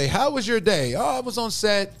you and say, "How was your day?" "Oh, I was on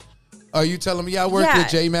set." Are you telling me I worked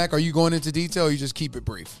at J-Mac? Are you going into detail, or you just keep it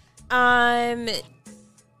brief?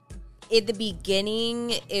 At the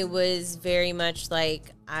beginning, it was very much I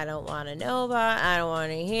don't want to know about it. I don't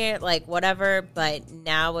want to hear it, whatever. But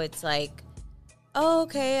now it's oh,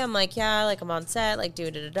 okay. I'm I'm on set, I'll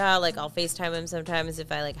FaceTime him sometimes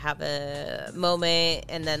if I have a moment,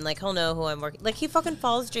 and then he'll know who I'm working. He fucking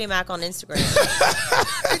follows J-Mac on Instagram.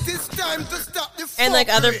 It is time to stop the and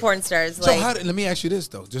other porn stars. So let me ask you this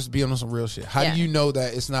though, just be on some real shit. How do you know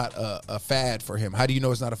that it's not a fad for him? How do you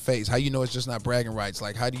know it's not a phase? How do you know it's just not bragging rights?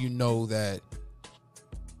 How do you know that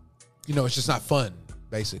it's just not fun?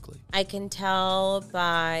 Basically, I can tell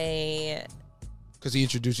by because he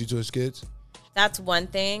introduced you to his kids. That's one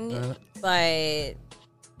thing, but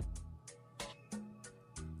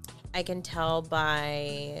I can tell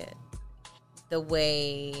by the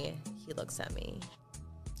way he looks at me.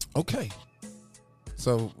 Okay.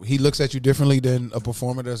 So he looks at you differently than a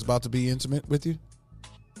performer that's about to be intimate with you?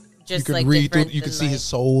 Just you can read through, you can see his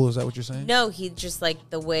soul, is that what you're saying? No, he just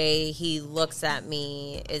the way he looks at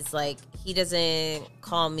me is he doesn't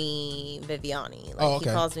call me Vivianne. He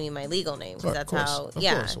calls me my legal name because that's how. Of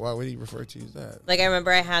course. Why would he refer to you as that? I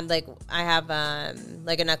remember I had I have a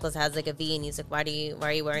necklace that has a V, and he's why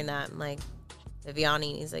are you wearing that? I'm Vivianne. And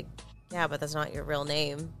he's yeah, but that's not your real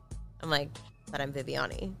name. I'm but I'm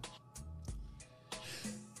Vivianne.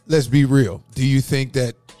 Let's be real. Do you think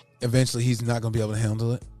that eventually he's not going to be able to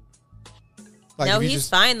handle it? No, he's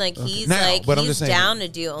fine. He's he's down to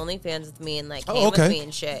do OnlyFans with me and hang with me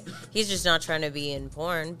and shit. He's just not trying to be in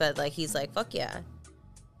porn, but he's fuck yeah.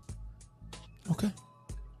 Okay.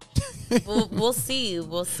 We'll see.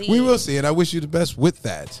 We'll see. We will see, and I wish you the best with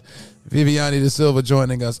that. Vivianne DeSilva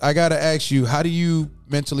joining us. I gotta ask you, how do you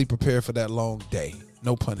mentally prepare for that long day?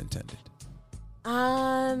 No pun intended.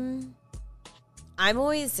 I'm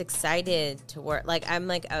always excited to work.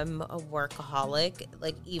 I'm a workaholic,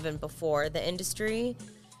 even before the industry.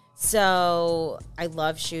 So I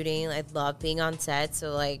love shooting. I love being on set.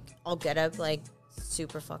 So I'll get up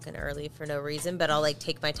super fucking early for no reason, but I'll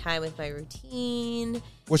take my time with my routine.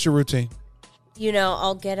 What's your routine?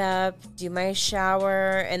 I'll get up, do my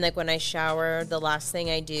shower, and when I shower, the last thing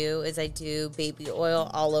I do is I do baby oil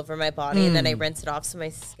all over my body, and then I rinse it off so my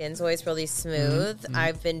skin's always really smooth.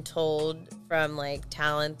 I've been told from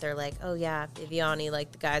talent, they're oh yeah, Vivianne,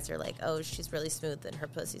 the guys are oh, she's really smooth and her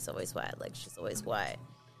pussy's always wet, she's always wet.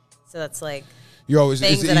 So that's you're always.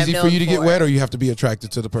 Is it easy for you to get wet, or you have to be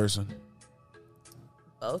attracted to the person?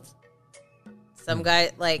 Both. Some guy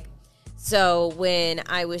So when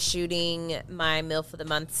I was shooting my MILF of the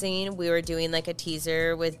Month scene, we were doing a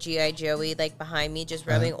teaser with G.I. Joey behind me, just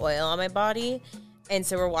rubbing oil on my body. And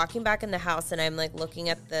so we're walking back in the house, and I'm looking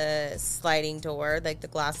at the sliding door, the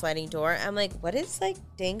glass sliding door. I'm what is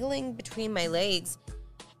dangling between my legs?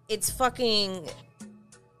 It's fucking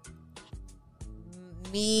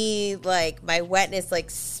me, my wetness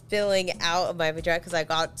spilling out of my vagina because I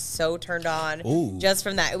got so turned on just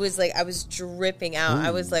from that. It was I was dripping out.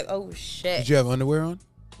 I was oh shit. Did you have underwear on?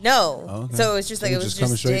 No. Oh, okay. So it was just it was just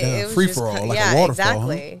coming straight down. Free for all, like a waterfall.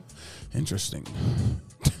 Exactly. Huh? Interesting.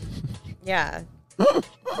 Yeah.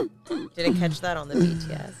 Didn't catch that on the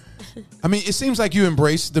BTS. I mean, it seems like you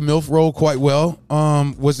embraced the MILF role quite well.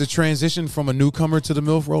 Was the transition from a newcomer to the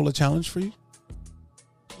MILF role a challenge for you?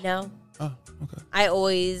 No. Oh, okay. I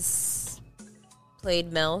always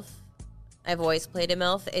played MILF. I've always played a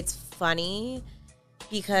MILF. It's funny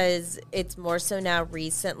because it's more so now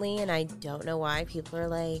recently, and I don't know why people are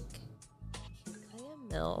like, "You play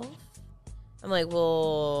a MILF?" I'm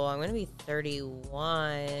well, I'm gonna be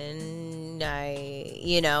 31.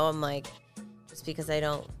 I'm just because I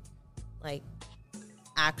don't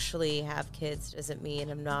actually have kids doesn't mean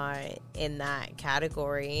I'm not in that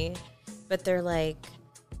category. But they're like,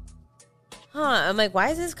 I'm like, why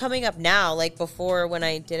is this coming up now? Like before when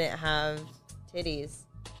I didn't have titties.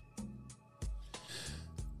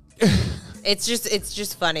 It's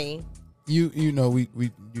just funny. You know,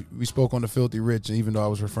 we spoke on the Filthy Rich, even though I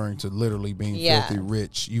was referring to literally being filthy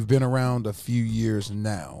rich. You've been around a few years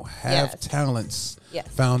now. Have talents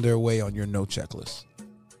found their way on your no checklist?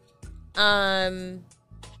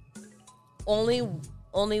 Only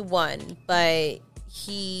one, but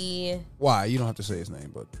he. Why? You don't have to say his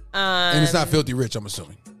name, but and it's not Filthy Rich, I'm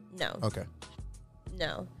assuming. No. Okay.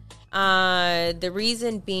 No. The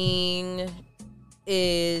reason being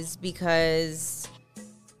is because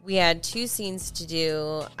we had 2 scenes to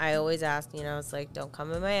do. I always asked, it's like, don't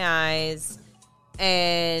come in my eyes.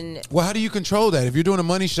 And well, how do you control that? If you're doing a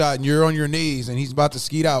money shot and you're on your knees and he's about to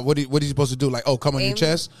skeet out, what is he supposed to do? Like, come on your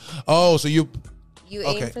chest? Oh, so you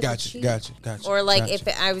aim for the cheek. Gotcha. Or like if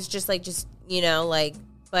I was just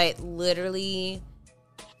but literally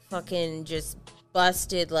fucking just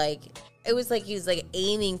busted, like, it was like he was like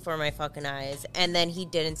aiming for my fucking eyes, and then he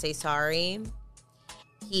didn't say sorry.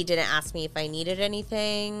 He didn't ask me if I needed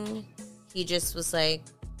anything. He just was like.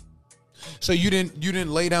 So you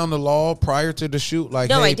didn't lay down the law prior to the shoot? Like,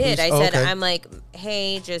 no, hey, I did. please? I said, okay. I'm like,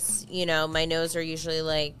 hey, just, my nose are usually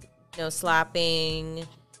like no slapping.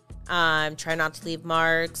 Try not to leave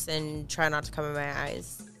marks and try not to come in my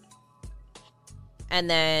eyes. And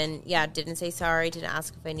then, didn't say sorry. Didn't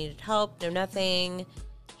ask if I needed help. No, nothing.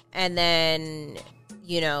 And then,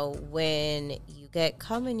 when you get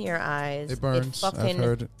cum in your eyes, it burns. It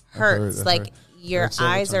fucking hurts. Your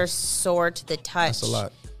eyes are sore to the touch. That's a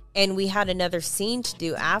lot. And we had another scene to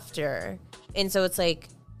do after. And so it's like,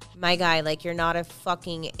 my guy, like, you're not a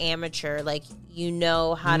fucking amateur. Like, you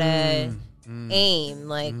know how to aim.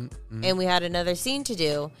 Like, and we had another scene to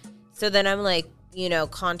do. So then I'm like,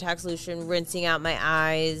 contact solution, rinsing out my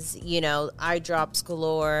eyes, eye drops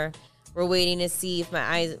galore. We're waiting to see if my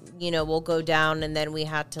eyes, will go down. And then we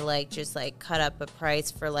had to, just cut up a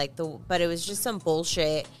price for, but it was just some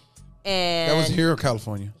bullshit. And that was here or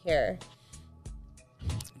California? Here.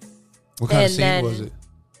 What kind of scene was it?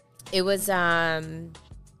 It was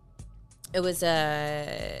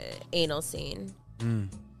a anal scene.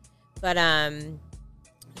 But and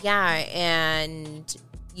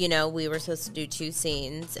we were supposed to do 2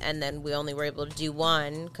 scenes, and then we only were able to do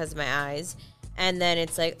 1 because of my eyes. And then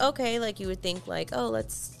it's like, okay, like you would think like, oh,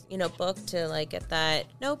 let's book to get that.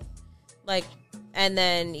 Nope. And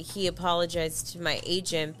then he apologized to my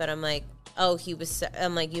agent, but I'm like, oh,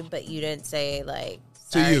 I'm like, but you didn't say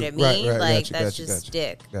sorry to me. Right. That's just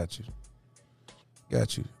dick. Got you.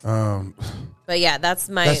 But that's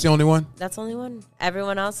the only one? That's the only one.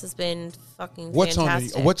 Everyone else has been fucking What's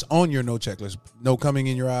fantastic. What's on your no checklist? No coming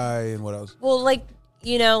in your eye and what else? Well,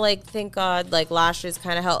 thank God, lashes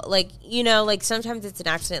kind of help. Sometimes it's an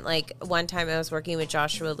accident. One time I was working with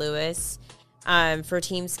Joshua Lewis for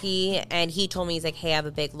Team Ski, and he told me, he's like, hey, I have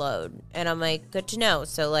a big load. And I'm like, good to know.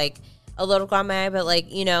 So, a little got my eye, but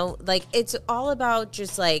it's all about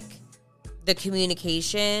just the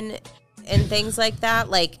communication and things like that.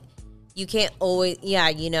 You can't always,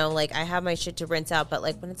 I have my shit to rinse out, but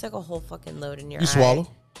when it's a whole fucking load in your eye. You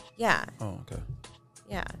swallow? Yeah. Oh, okay.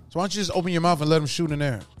 Yeah. So why don't you just open your mouth and let them shoot in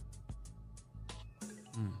there?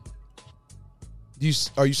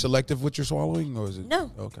 Are you selective with your swallowing, or is it?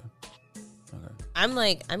 No. Okay.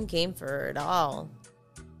 I'm game for it all.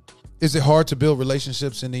 Is it hard to build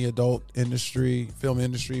relationships in the adult industry, film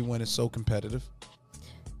industry, when it's so competitive?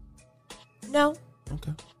 No.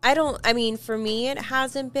 Okay. For me, it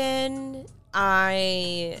hasn't been.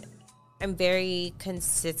 I'm very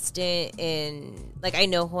consistent in, I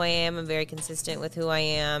know who I am. I'm very consistent with who I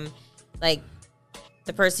am.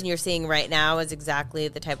 The person you're seeing right now is exactly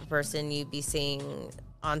the type of person you'd be seeing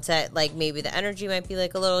on set. Maybe the energy might be a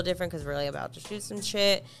little different because we're really about to shoot some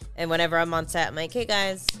shit. And whenever I'm on set, I'm like, hey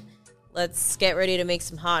guys, let's get ready to make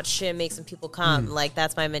some hot shit, make some people come.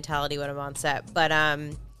 That's my mentality when I'm on set. But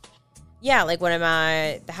when I'm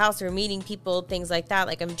at the house or meeting people, things like that,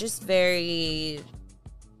 I'm just very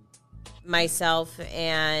myself.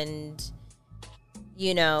 And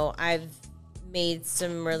I've made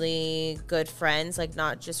some really good friends,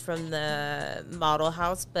 not just from the model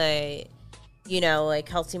house, but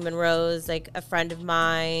Kelsey Monroe's a friend of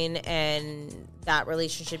mine, and that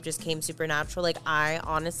relationship just came supernatural. I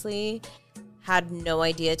honestly had no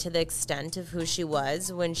idea to the extent of who she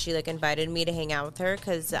was when she invited me to hang out with her,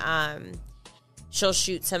 because she'll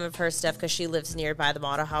shoot some of her stuff because she lives nearby the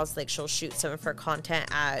model house. She'll shoot some of her content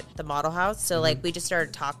at the model house. So we just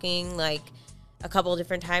started talking a couple of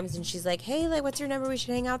different times, and she's like, hey, like, what's your number? We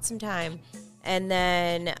should hang out sometime. And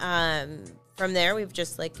then from there, we've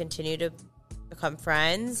just, like, continued to become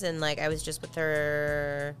friends. And, like, I was just with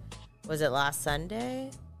her, was it last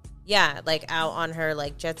Sunday? Yeah, like, out on her,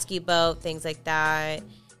 like, jet ski boat, things like that.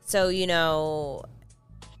 So, you know,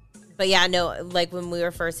 but yeah, no, like, when we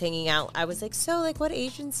were first hanging out, I was like, so, like, what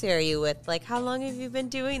agency are you with? Like, how long have you been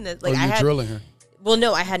doing this? Like, you're drilling her? Well,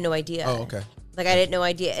 no, I had no idea. Oh, okay. Like, I didn't know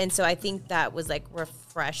idea. And so I think that was, like,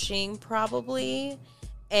 refreshing probably.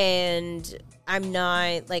 And I'm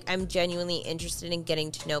not, like, I'm genuinely interested in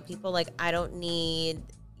getting to know people. Like, I don't need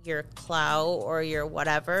your clout or your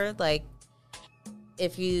whatever. Like,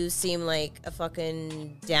 if you seem like a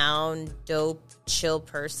fucking down, dope, chill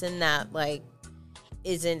person that, like,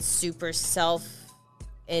 isn't super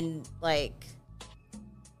and, like,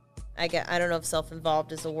 I don't know if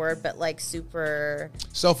self-involved is a word, but, like, super...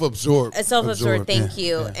 Self-absorbed. Self-absorbed, thank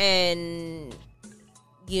you. Yeah. And,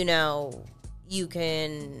 you know, you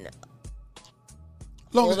can...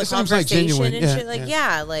 Long as it seems like genuine. And shit. Like,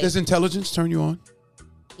 yeah, like... Does intelligence turn you on?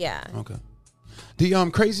 Yeah. Okay. The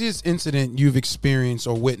craziest incident you've experienced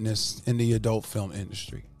or witnessed in the adult film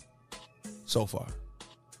industry so far?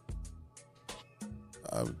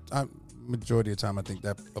 Majority of the time, I think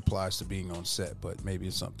that applies to being on set, but maybe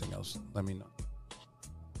it's something else. Let me know.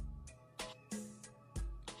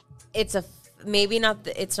 It's maybe not.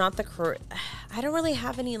 It's not the. I don't really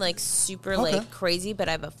have any, like, super like crazy, but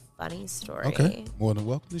I have a funny story. Okay, more than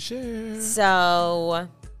welcome to share. So,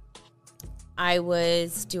 I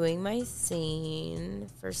was doing my scene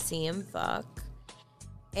for CM Fuck,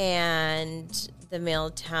 and the male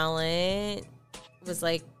talent was,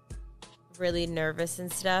 like, really nervous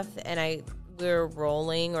and stuff, and we were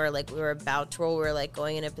rolling, or, like, we were about to roll. We were, like,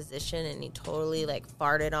 going in a position, and he totally, like,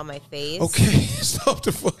 farted on my face. Okay, stop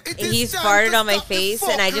the fuck. He's farted on my face,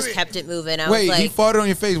 and I just kept it moving. Wait, was like, he farted on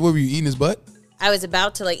your face. What were you eating, his butt? I was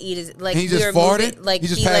about to, like, eat his, like, and he just farted. Moving, like, he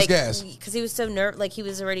just passed like, gas because he was so nervous. Like, he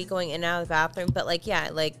was already going in and out of the bathroom, but, like, yeah,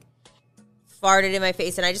 like, farted in my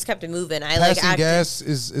face, and I just kept it moving. Passing gas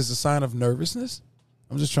is a sign of nervousness.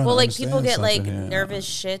 I'm just trying to understand. Well, like, people get, like, here. nervous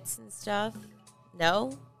shits and stuff.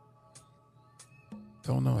 No?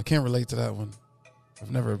 Don't know. I can't relate to that one.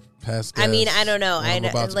 I've never passed gas. I mean, I don't know. I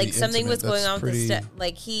know, like, something was going on with the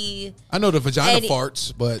like, he... I know the vagina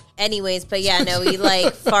farts, but... Anyways, but yeah, no, he,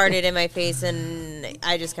 like, farted in my face, and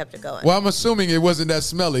I just kept it going. Well, I'm assuming it wasn't that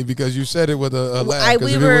smelly because you said it with a laugh.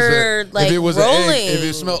 We were, like, rolling. If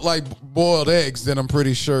it smelled like boiled eggs, then I'm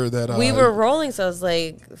pretty sure that... we were rolling, so I was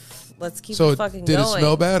like, let's keep it fucking going. Did it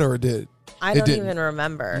smell bad, or it did? I don't even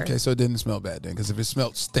remember. Okay, so it didn't smell bad then, because if it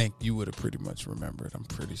smelled stink, you would have pretty much remembered, I'm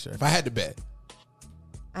pretty sure. If I had to bet.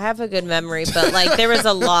 I have a good memory, but, like, there was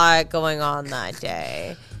a lot going on that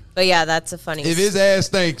day. But yeah, that's a funny. If his ass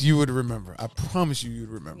stank, you would remember. I promise you'd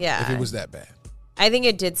remember. Yeah. If it was that bad. I think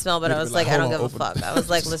it did smell, but I was like, I don't give a fuck. I was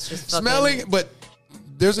like, let's just fucking... Smelling, but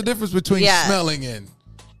there's a difference between smelling and...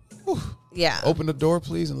 Whew. Yeah. Open the door,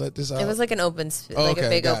 please, and let this out. It was like an open, a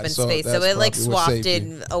big open space. So it, like,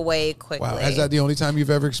 swafted away quickly. Wow. Is that the only time you've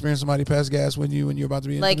ever experienced somebody pass gas when you're about to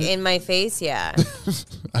be like in my face? Yeah.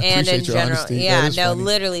 I and in your general, honesty. yeah. No, funny.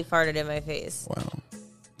 literally farted in my face. Wow.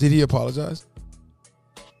 Did he apologize?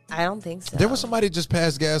 I don't think so. There was somebody just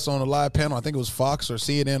passed gas on a live panel. I think it was Fox or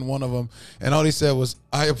CNN, one of them, and all he said was,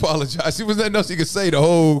 "I apologize." He was nothing else he could say. The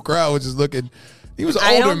whole crowd was just looking. He was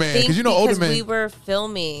an older man, because you know older men. We were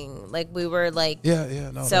filming, like, we were like,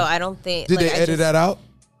 no. So I don't think. Did like, they edit that out?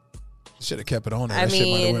 Should have kept it on there. I that mean,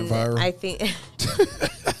 shit might have went viral. I think.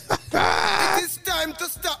 It is time to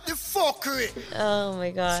stop the fuckery. Oh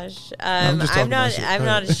my gosh, I'm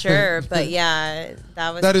not sure, but yeah,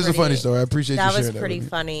 that is a funny story. I appreciate you sharing that. That was pretty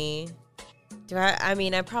funny. I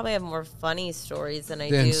mean, I probably have more funny stories than I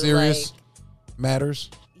do serious like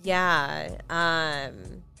matters. Yeah.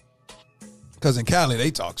 Because in Cali,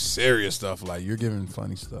 they talk serious stuff. Like, you're giving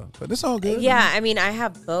funny stuff. But it's all good. Yeah, I mean, I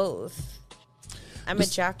have both. I'm a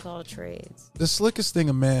jack of all trades. The slickest thing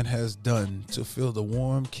a man has done to feel the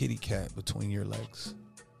warm kitty cat between your legs.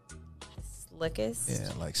 Slickest?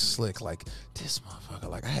 Yeah, like slick. Like, this motherfucker.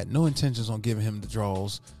 Like, I had no intentions on giving him the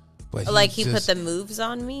draws. But he put the moves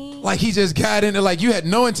on me? Like, he just got into, like, you had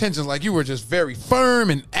no intentions. Like, you were just very firm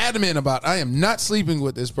and adamant about, I am not sleeping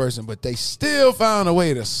with this person. But they still found a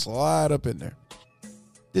way to slide up in there.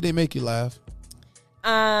 Did they make you laugh?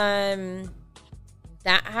 That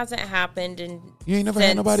hasn't happened. You ain't never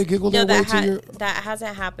had nobody giggle their way to your... That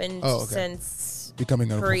hasn't happened since becoming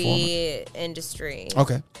a pre-industry.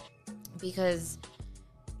 Okay. Because,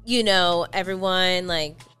 you know, everyone,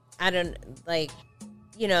 like, I don't, like...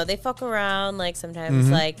 You know, they fuck around, like,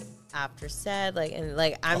 sometimes, like, after said, like, and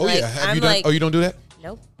like I'm Oh like yeah, have I'm you done? like Oh, you don't do that?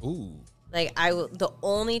 nope. Ooh, Like the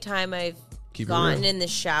only time I've Keep it gotten real. in the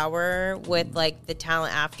shower with like the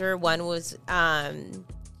talent after one was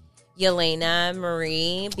Yelena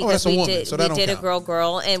Marie that's because a we woman, did so that don't a count.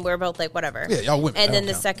 girl and we're both like whatever. Yeah, y'all women. And that then don't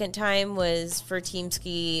the count. second time was for Team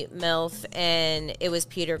Ski MILF and it was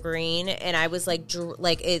Peter Green and I was like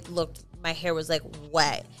it looked my hair was like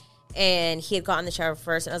wet. And he had gotten in the shower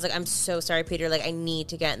first, and I was like, "I'm so sorry, Peter. Like, I need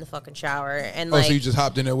to get in the fucking shower." And like, so you just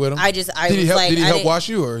hopped in there with him? I did was he help? like, Did he I help didn't- wash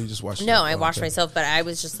you, or he just washed? No, you? I washed okay. myself, but I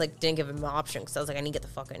was just like didn't give him an option because I was like, I need to get the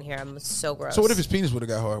fuck in here. I'm so gross. So what if his penis would have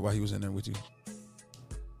got hard while he was in there with you?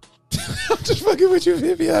 I'm just fucking with you,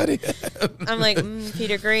 Vivianne. I'm like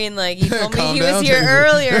Peter Green. Like you told me Calm he down, was here David.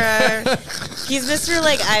 earlier. He's Mr.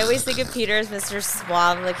 Like I always think of Peter as Mr.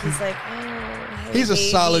 Suave. Like he's like, hey, He's a baby.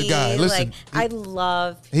 solid guy. Listen, like, I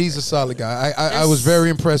love. Peter He's a solid Green. guy. I was very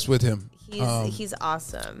impressed with him. He's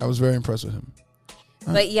awesome. I was very impressed with him.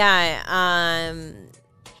 But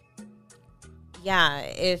yeah,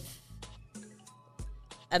 if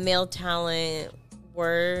a male talent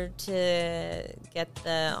were to get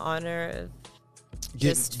the honor of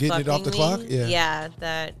just Getting it off the fucking clock? me, Yeah.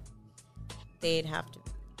 that they'd have to.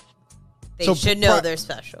 They So should know pri- they're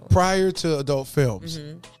special. Prior to adult films,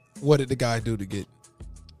 Mm-hmm. what did the guy do to get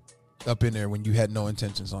up in there when you had no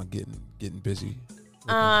intentions on getting busy?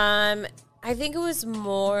 I think it was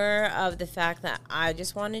more of the fact that I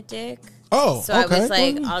just wanted dick. Oh, So okay. I was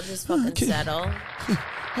like, Well, I'll just fucking okay. settle.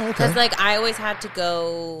 okay. Because, like, I always had to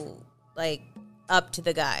go, like, up to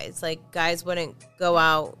the guys. Like, guys wouldn't go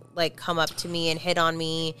out, like, come up to me and hit on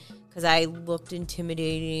me because I looked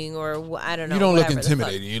intimidating or I don't know. You don't look whatever the fuck.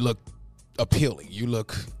 intimidating. You look appealing. You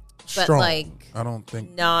look But, strong. like, I don't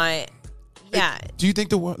think. Not, yeah. Do you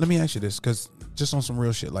think let me ask you this, because just on some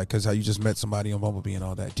real shit, like, because how you just met somebody on Bumblebee and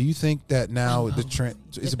all that. Do you think that now the trend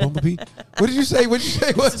is it Bumblebee? What did you say? What did you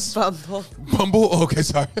say? What's Bumble. Bumble? Okay,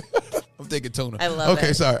 sorry. I'm thinking tuna. I love okay,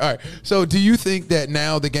 it. sorry. All right. So, do you think that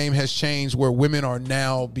now the game has changed where women are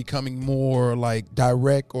now becoming more like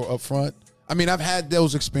direct or upfront? I mean, I've had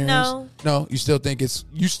those experiences. No, you still think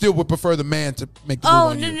you still would prefer the man to make the move Oh,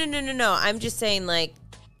 on you? no. I'm just saying, like,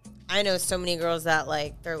 I know so many girls that,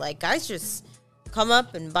 like, they're like, guys just come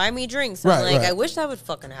up and buy me drinks. I'm Right, like, right. I wish that would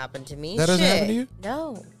fucking happen to me. That doesn't Shit. happen to you?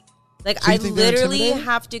 No. Like, So you I think they're literally intimidated?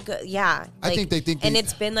 have to go. Yeah. I like, think they think and they-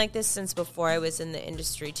 it's been like this since before I was in the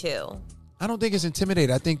industry, too. I don't think it's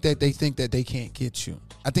intimidating. I think that they think that they can't get you.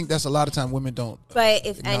 I think that's a lot of time women don't. But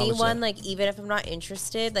if acknowledge anyone, that. like, even if I'm not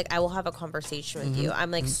interested, like, I will have a conversation with you. I'm,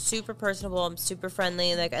 like, super personable. I'm super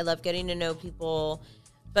friendly. Like, I love getting to know people.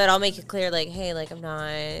 But I'll make it clear, like, hey, like, I'm not,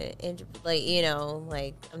 like, you know,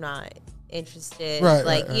 like, I'm not interested. Right,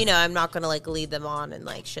 like, right. you know, I'm not going to, like, lead them on and,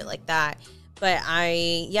 like, shit like that. But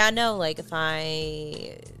like, if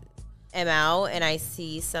I am out and I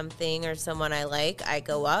see something or someone I like, I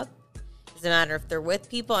go up. Doesn't matter if they're with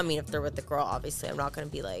people. I mean, if they're with the girl, obviously, I'm not going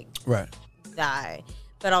to be like Right. that.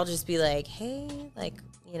 But I'll just be like, hey, like,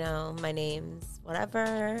 you know, my name's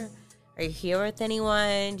whatever. Are you here with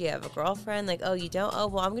anyone? Do you have a girlfriend? Like, oh, you don't? Oh,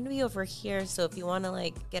 well, I'm going to be over here. So if you want to,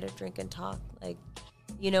 like, get a drink and talk, like,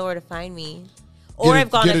 you know where to find me. Or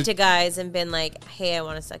I've gone up to guys and been like, hey, I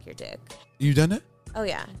want to suck your dick. You done that? Oh,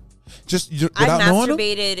 yeah. Just I've without knowing them?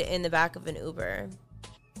 masturbated in the back of an Uber.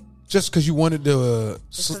 Just because you wanted to.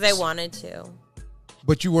 Just because I wanted to.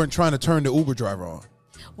 But you weren't trying to turn the Uber driver on.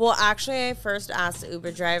 Well, actually, I first asked the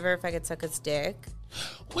Uber driver if I could suck his dick.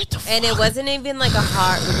 What the fuck? And it wasn't even like a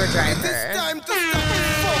hot Uber driver. Time to stop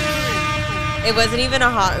the fuckery. It wasn't even a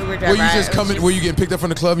hot Uber driver. Were you just coming? Were you getting picked up from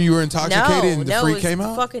the club and you were intoxicated and the it freak was came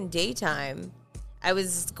out? fucking daytime. I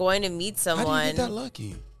was going to meet How someone. do you get that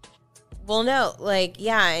lucky? Well, no, like,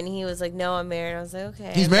 yeah, and he was like, no, I'm married. I was like,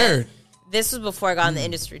 okay. He's And then- married. This was before I got in the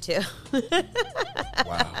industry, too.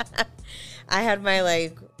 Wow. I had my,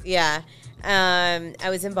 like, yeah. I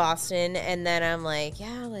was in Boston, and then I'm like,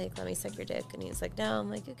 yeah, like, let me suck your dick. And he's like, no. I'm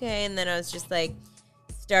like, okay. And then I was just, like,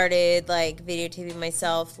 started, like, videotaping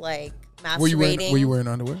myself, like, masturbating. Were you wearing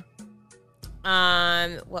underwear?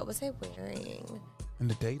 What was I wearing? In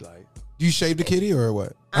the daylight. Do you shave the kitty or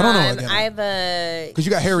what? I don't know. I have a... Because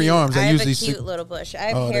you got hairy arms. I That have usually a cute little bush. I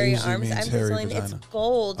have Oh, that hairy usually arms. means I'm just hairy telling it's vagina.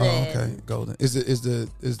 golden. Oh, okay. Golden. Is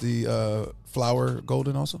the flower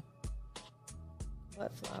golden also?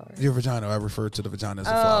 What flower? Your vagina. I refer to the vagina as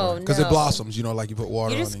a flower because it no. blossoms. You know, like you put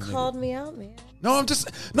water You on it. just called me out, man. No,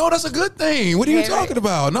 that's a good thing. What are you Okay, talking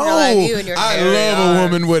about? No, like you and your I hairy love arms. a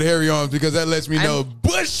woman with hairy arms because that lets me know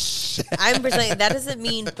bush. I'm Brazilian. That doesn't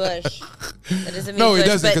mean bush. That doesn't mean No, it bush.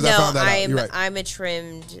 doesn't, But 'cause no, I found that out. You're right. I'm a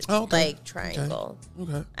trimmed Okay. like triangle.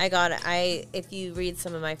 Okay. If you read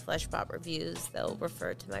some of my Flesh Pop reviews, they'll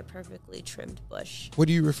refer to my perfectly trimmed bush. What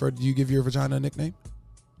do you refer? Do you give your vagina a nickname?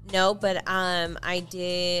 No, but I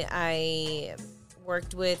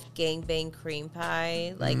worked with Gangbang Cream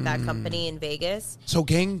Pie, like that company in Vegas. So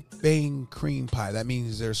gangbang cream pie. That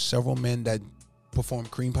means there's several men that perform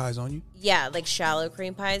cream pies on you. Yeah, like shallow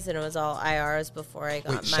cream pies, and it was all IRs before I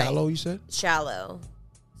got Wait, shallow? You said? Shallow.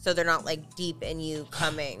 So they're not like deep in you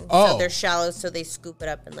coming. Oh. So they're shallow, so they scoop it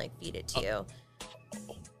up and like feed it to you.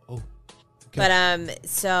 Oh. But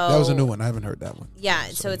so That was a new one. I haven't heard that one. Yeah,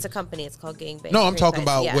 so it's a company. It's called Gangbang. No, I'm Cream talking Pies.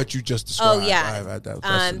 about Yeah. what you just described. Oh yeah. that's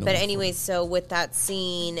the new But one anyway, so with that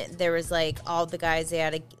scene, there was like all the guys.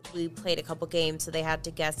 We played a couple games, so they had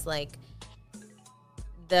to guess like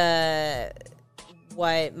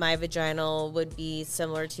what my vaginal would be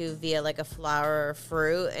similar to via like a flower or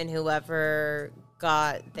fruit, and whoever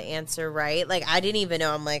got the answer right, like I didn't even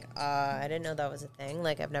know. I'm like, I didn't know that was a thing.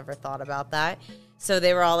 Like I've never thought about that. So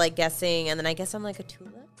they were all like guessing, and then I guess I'm like a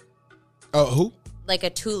tulip. Oh, who? Like a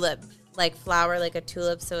tulip, like flower, like a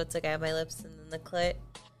tulip. So it's like I have my lips and then the clit.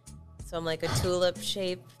 So I'm like a tulip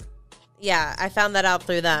shape. Yeah, I found that out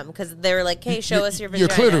through them because they were like, "Hey, show us your vagina."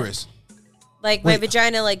 Your clitoris. Like my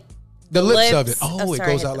vagina, like The lips of it. Oh, it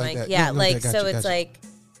sorry, goes hit out the like mic. that. Yeah, No, like okay, so gotcha, it's gotcha. like,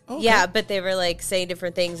 Okay. yeah, but they were like saying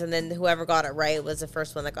different things, and then whoever got it right was the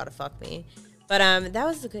first one that got to fuck me. But that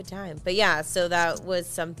was a good time. But yeah, so that was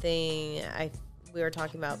something we were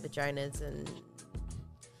talking about vaginas and.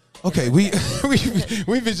 Okay, we've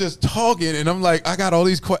been just talking, and I'm like, I got all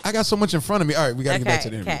these. I got so much in front of me. All right, we got to get back to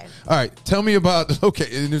the interview. Okay. All right, tell me about.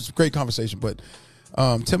 Okay, and it's a great conversation, but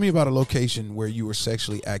tell me about a location where you were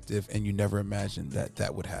sexually active and you never imagined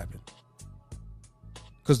that would happen.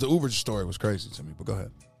 Because the Uber story was crazy to me. But go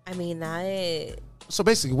ahead. I mean that. So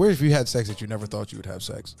basically, where have you had sex that you never thought you would have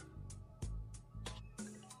sex?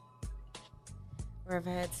 Where have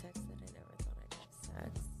I had sex that I never thought I'd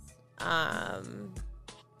have sex?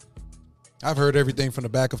 I've heard everything from the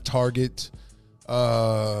back of Target,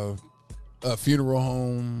 a funeral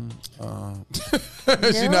home.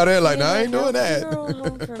 She not there like, no, I ain't doing that. Funeral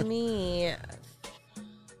home for me.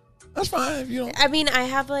 That's fine. If you don't. I mean, I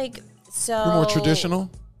have like so. You're more traditional.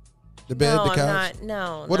 The bed, No, the I'm couch. not.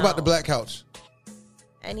 No. What no. about the black couch?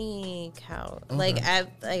 Any couch? Okay. Like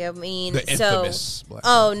I mean, The so. infamous black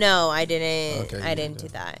Oh no, I didn't. Okay, you I didn't didn't do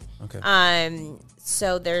do that. Okay.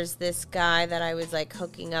 So there's this guy that I was like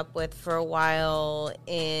hooking up with for a while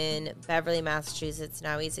in Beverly, Massachusetts.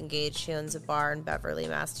 Now he's engaged. He owns a bar in Beverly,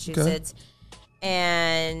 Massachusetts.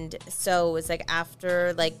 And so it was like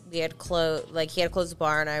after like we had closed, like he had closed the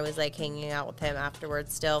bar, and I was like hanging out with him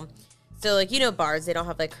afterwards still. So like, you know, bars, they don't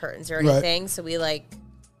have like curtains or anything. So we like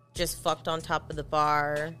just fucked on top of the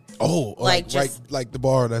bar. Oh, like just right, like the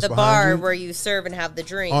bar that's the behind bar you? where you serve and have the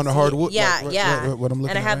drinks On the hardwood? Yeah, Like, yeah. what I'm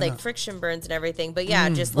looking and I at had right like now? friction burns and everything. But yeah,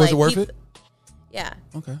 just Was like it worth it? Yeah.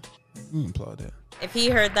 Okay. You can applaud that. If he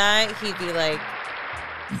heard that, he'd be like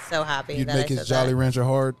so happy. You'd that make I his said Jolly that. Rancher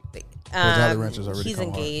hard? Or Jolly Rancher's already he's come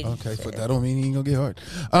engaged. hard. Okay, but that don't mean he ain't gonna get hard.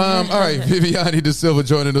 All right, Vivianne DeSilva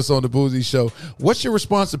joining us on the Boozy Show. What's your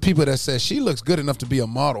response to people that say she looks good enough to be a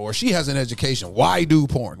model or she has an education? Why do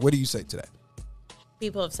porn? What do you say to that?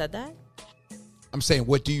 People have said that? I'm saying,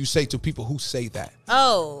 what do you say to people who say that?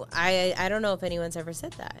 Oh, I don't know if anyone's ever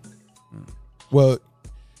said that. Well,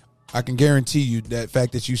 I can guarantee you that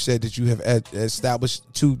fact that you said that you have established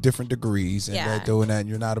 2 different degrees and that doing that and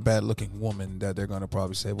you're not a bad looking woman, that they're going to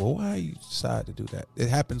probably say, well, why you decide to do that? It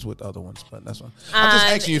happens with other ones, but that's fine. I'm just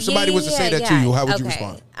asking you, if somebody was to say that to you, how would you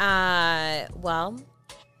respond? Well,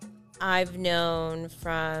 I've known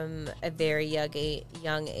from a very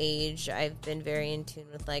young age, I've been very in tune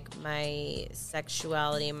with like my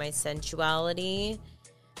sexuality and my sensuality.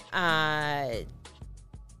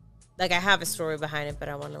 Like I have a story behind it, but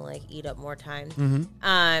I want to like eat up more time.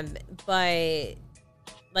 But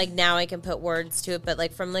like now I can put words to it, but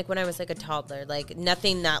like from like when I was like a toddler, like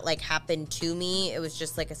nothing that like happened to me. It was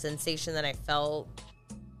just like a sensation that I felt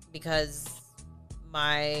because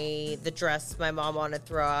the dress my mom wanted to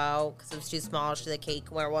throw out because it was too small. She's like, hey, you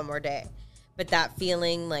can wear one more day. But that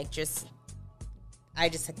feeling like I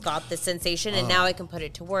just got the sensation and now I can put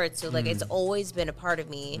it to words. So like it's always been a part of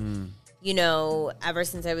me. You know, ever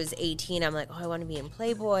since I was 18, I'm like, oh, I want to be in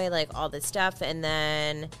Playboy, like all this stuff. And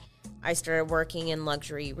then I started working in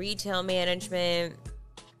luxury retail management.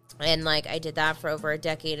 And, like, I did that for over a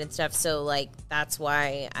decade and stuff. So, like, that's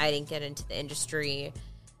why I didn't get into the industry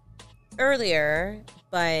earlier.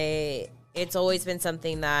 But it's always been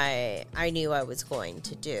something that I knew I was going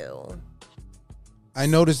to do. I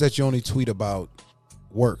noticed that you only tweet about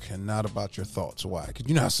work and not about your thoughts. Why? Because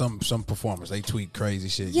you know how some performers, they tweet crazy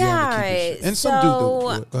shit. Yeah. You only keep your shit. And so some do.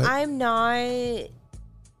 Go ahead.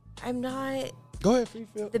 I'm not Go ahead, free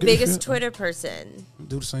feel. the biggest Twitter person.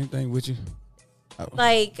 Do the same thing with you.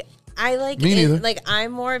 Like, I like Me neither. like,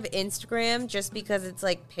 I'm more of Instagram just because it's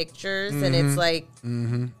like pictures and it's like,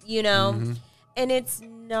 you know, and it's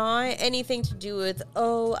not anything to do with,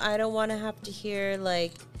 oh, I don't want to have to hear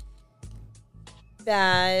like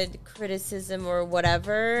bad criticism or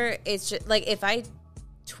whatever. It's just like, if I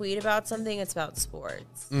tweet about something, it's about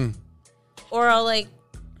sports. Or I'll like,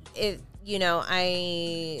 you know,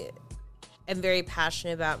 I am very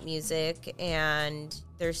passionate about music, and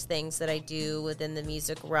there's things that I do within the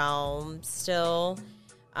music realm still.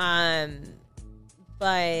 But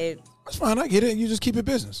That's fine. I get it. You just keep it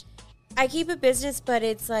business. I keep it business, but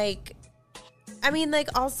it's like, I mean, like,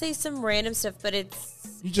 I'll say some random stuff, but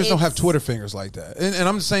You just don't have Twitter fingers like that. And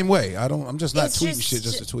I'm the same way. I'm just not tweeting shit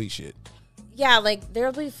just to tweet shit. Yeah, like,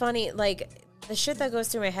 there'll be funny, like, the shit that goes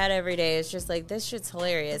through my head every day is just like, this shit's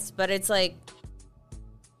hilarious. But it's like,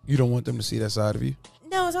 You don't want them to see that side of you?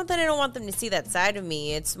 no, it's not that I don't want them to see that side of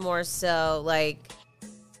me. It's more so like,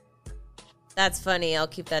 that's funny. I'll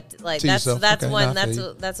keep that, like, To that's yourself. that's Okay, one nah, I that's feel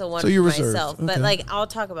a, that's a one So for you're reserved. myself. But Okay. like, I'll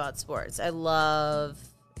talk about sports. I love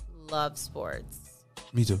sports.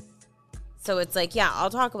 Me too. So it's like, yeah, I'll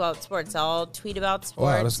talk about sports. I'll tweet about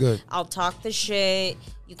sports. Wow, that's good. I'll talk the shit.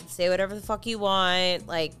 You can say whatever the fuck you want.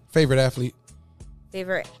 Like, Favorite athlete?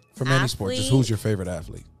 favorite From any sport. Just athlete? who's your favorite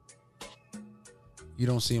athlete? You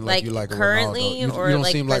don't seem like, Like, you like a currently Ronaldo. You or, don't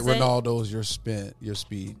like, seem like present? Ronaldo's your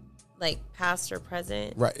speed. Like, past or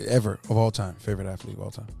present. Right, ever, of all time. Favorite athlete of all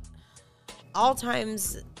time. All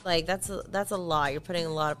times, like, that's a lot. You're putting a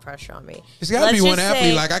lot of pressure on me. It's got to be Let's one just athlete.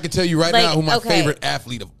 say, Like, I can tell you right like, now who my okay. favorite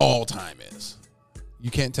athlete of all time is. You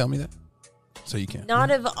can't tell me that? So you can't. Not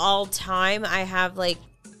of all time. I have, like,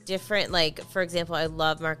 different, like, for example, I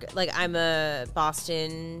love I'm a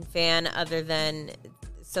Boston fan other than,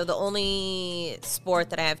 so the only sport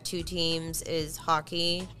that I have two teams is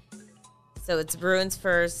hockey. So it's Bruins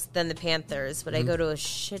first, then the Panthers. But I go to a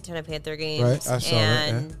shit ton of Panther games. Right, I saw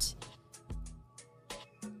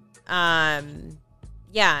and,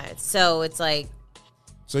 yeah, so it's like,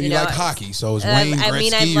 So you know, like hockey. So is Wayne I Gretzky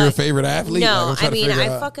mean, I your like- favorite athlete? No, Like, I'm trying to figure I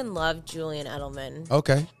out. fucking love Julian Edelman.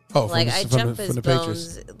 Okay. Oh, Like, I jump from his the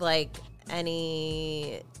Patriots. bones like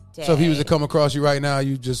any day. So if he was to come across you right now,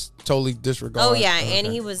 you just totally disregard. Oh, yeah, Okay. and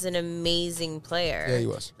he was an amazing player. Yeah, he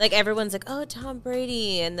was. Like, everyone's like, oh, Tom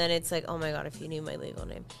Brady. And then it's like, oh, my God, if you knew my legal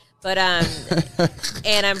name. But,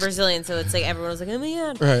 and I'm Brazilian, so it's like everyone was like, oh, my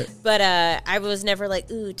God. Right. But I was never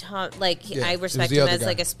like, ooh, Tom. Like, Yeah, I it was respect the him other as, guy.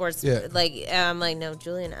 like, a sports. Yeah. Like, I'm like, no,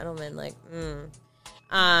 Julian Edelman. Like,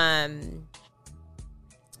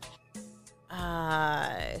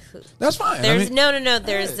 That's fine. There's I mean, no.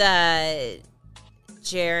 There's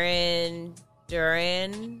Jaron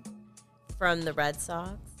Duran from the Red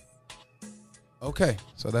Sox. Okay,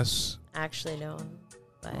 so that's Actually, no.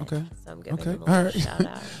 But, Okay. So I'm giving okay. him a All little right.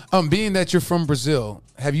 shout out. Being that you're from Brazil,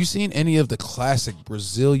 have you seen any of the classic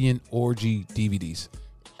Brazilian orgy DVDs?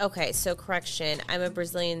 Okay, so correction. I'm a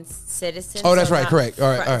Brazilian citizen. Oh, that's so I'm right, not correct. All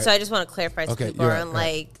right, all right. So I just want to clarify so Okay, people you're aren't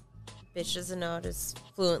right, like, bitch doesn't know how to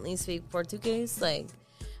fluently speak Portuguese. Like,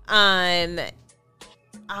 You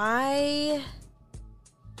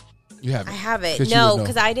haven't. I haven't. 'Cause you No, would know.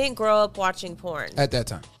 because I didn't grow up watching porn. At that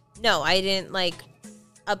time. No, I didn't, like,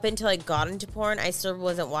 up until I got into porn, I still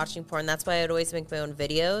wasn't watching porn. That's why I would always make my own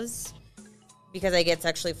videos, because I get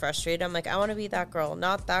sexually frustrated. I'm like, I want to be that girl,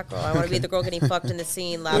 not that girl. I want to be the girl getting fucked in the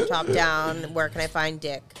scene, laptop down. Where can I find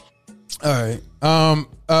dick? All right.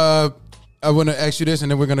 I want to ask you this, and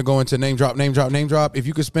then we're going to go into name drop. If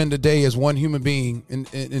you could spend a day as one human being in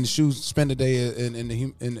the shoes, spend a day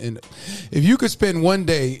if you could spend one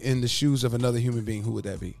day in the shoes of another human being, who would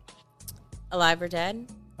that be? Alive or dead?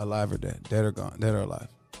 Alive or dead? Dead or gone? Dead or alive?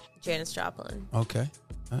 Janis Joplin. Okay.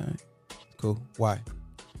 All right. Cool. Why?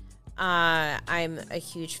 I'm a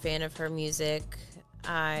huge fan of her music.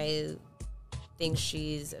 I think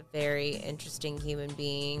she's a very interesting human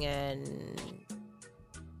being and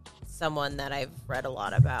someone that I've read a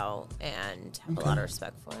lot about and have a lot of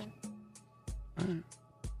respect for.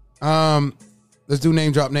 Let's do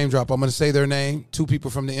name drop. I'm going to say their name. Two people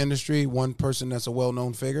from the industry. One person that's a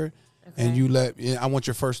well-known figure. Okay. And I want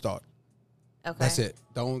your first thought. Okay. That's it.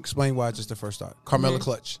 Don't explain why, just the first thought. Carmela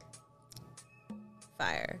Clutch.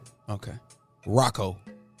 Fire. Okay. Rocco.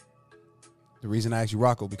 The reason I asked you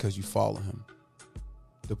Rocco because you follow him,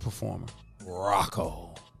 the performer,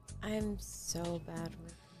 Rocco. I'm so bad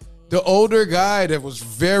with names. The older guy that was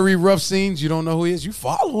very rough scenes. You don't know who he is. You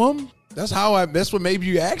follow him. That's what made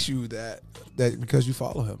you ask you that because you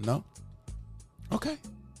follow him. No. Okay.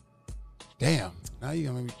 Damn. Now you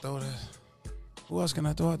gonna make me throw that. Who else can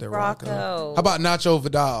I throw out there? Rocco. How about Nacho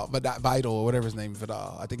Vidal, Vidal or whatever his name,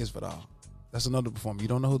 Vidal? I think it's Vidal. That's another performer. You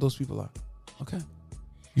don't know who those people are. Okay.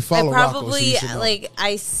 You follow I Rocco. probably So you should know.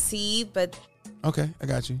 I see, but Okay, I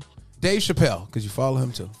got you. Dave Chappelle, because you follow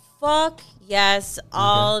him too. fuck yes,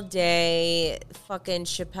 all day. Fucking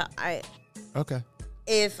Chappelle. Okay.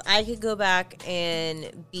 If I could go back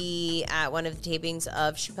and be at one of the tapings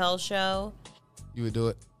of Chappelle's show, You would do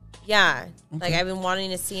it? yeah. Like, Okay. I've been wanting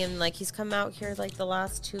to see him. Like, he's come out here, like, the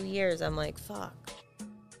last 2 years. I'm like, fuck.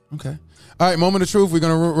 Okay. All right, moment of truth. We're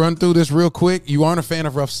going to run through this real quick. You aren't a fan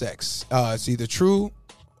of rough sex. It's either true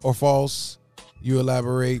or false. You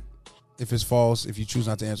elaborate. If it's false, if you choose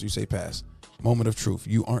not to answer, you say pass. Moment of truth.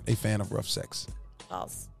 You aren't a fan of rough sex.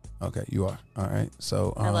 False. Okay, you are. All right.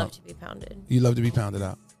 So I love to be pounded. you love to be pounded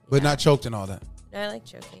out, but Yeah. not choked and all that. No, I like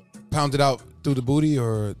choking. Pounded out through the booty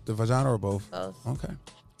or the vagina or both? Both. Okay.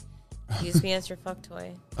 Use me as your fuck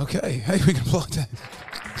toy. Okay. Hey, we can plug that.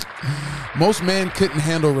 Most men couldn't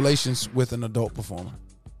handle relations with an adult performer.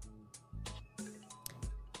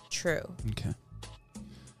 True. Okay.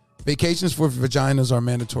 Vacations for vaginas are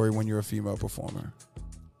mandatory when you're a female performer.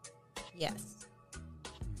 Yes.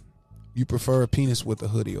 You prefer a penis with a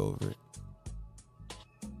hoodie over it.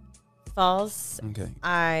 False. Okay.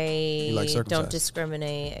 I You like don't circumcised?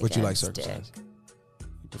 discriminate But you like against circumcised. dick.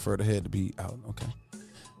 You prefer the head to be out. Okay.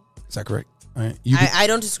 Is that correct? All right. I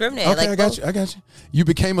don't discriminate. Okay, I like I got both. you. I got you. You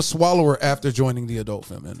became a swallower after joining the adult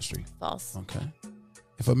film industry. False. Okay.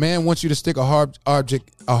 If a man wants you to stick a hard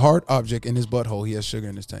object in his butthole, he has sugar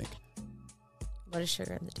in his tank. What is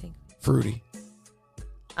sugar in the tank? Fruity.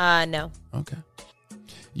 No. Okay.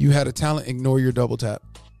 You had a talent, ignore your double tap.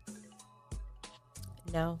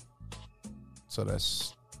 No. So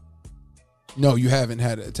that's... No, you haven't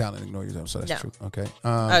had a talent, ignore your double. So that's No. true. Okay.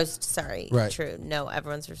 Oh, sorry. right. True. No,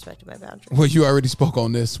 everyone's respected my boundaries. Well, you already spoke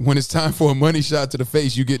on this. When it's time for a money shot to the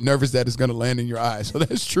face, you get nervous that it's going to land in your eye. So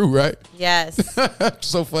that's true, right? Yes.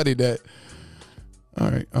 So funny that... All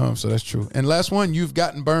right. So that's true. And last one, you've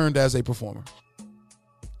gotten burned as a performer.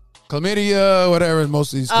 Chlamydia, whatever.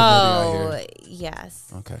 Most of these chlamydia I hear.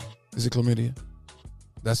 Yes. Okay. Is it chlamydia?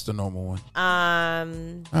 That's the normal one.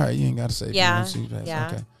 All right, you ain't got to say it. Yeah, You know, yeah.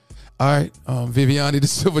 Okay. All right, Vivianne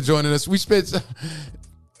DeSilva joining us. We spent...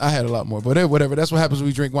 I had a lot more, but whatever. That's what happens when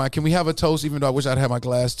we drink wine. Can we have a toast, even though I wish I'd have my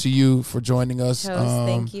glass, to you for joining us? Toast,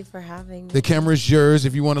 thank you for having me. The camera is yours.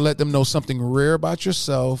 If you want to let them know something rare about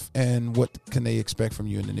yourself and what can they expect from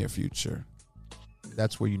you in the near future,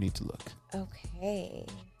 that's where you need to look. Okay.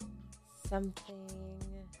 Something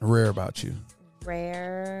Rare about you.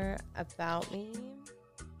 rare about me.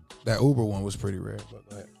 That Uber one was pretty rare, but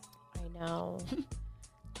go ahead. I know.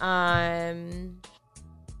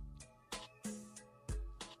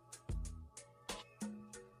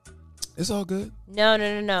 It's all good. No.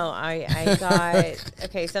 I got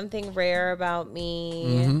okay. Something rare about me.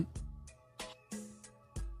 Mm-hmm.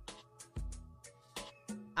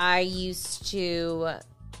 I used to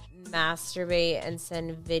masturbate and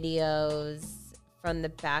send videos from the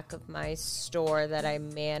back of my store that I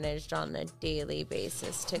managed on a daily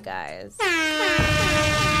basis to guys.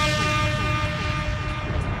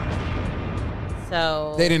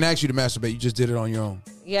 So They didn't ask you to masturbate. You just did it on your own.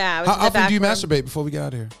 yeah. I was How in the often back do you room. masturbate before we get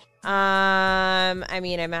out of here? I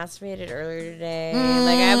mean, I masturbated earlier today.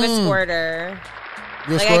 Like, I'm a squirter.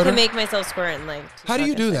 You're a Like, I squirter? can make myself squirt in like. 2 How do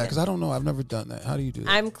you do seconds. that? Because I don't know. I've never done that. How do you do that?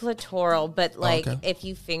 I'm clitoral, but like, okay. if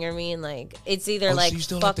you finger me and like, it's either Oh, so like you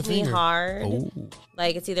still like fuck the me finger. hard, Oh.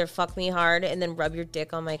 like it's either fuck me hard and then rub your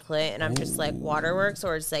dick on my clit, and I'm just like waterworks,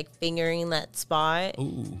 or it's like fingering that spot,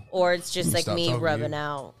 Ooh. or it's just Ooh, like stop me talking to rubbing you.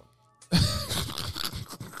 out.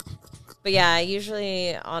 But yeah, usually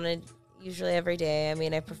every day. I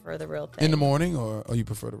mean, I prefer the real thing. In the morning, or you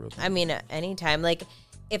prefer the real thing? I mean, anytime. Like,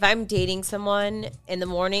 if I'm dating someone in the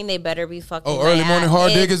morning, they better be fucking. Oh, my early morning ass.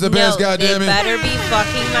 hard dick is the best, goddammit. They better be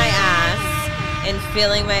fucking my ass and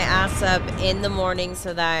filling my ass up in the morning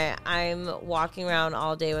so that I'm walking around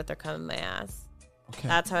all day with their cum in my ass. Okay.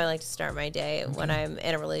 That's how I like to start my day when I'm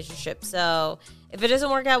in a relationship. So if it doesn't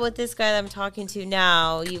work out with this guy that I'm talking to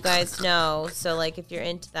now, you guys know. So like, if you're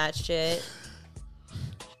into that shit,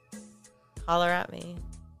 holler at me.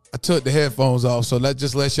 I took the headphones off, so that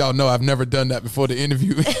just lets y'all know I've never done that before the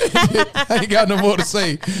interview. I ain't got no more to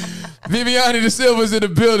say. Vivianne DeSilva's in the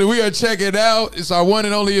building. We are checking it out. It's our one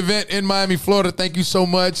and only event in Miami, Florida. Thank you so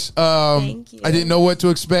much. Thank you. I didn't know what to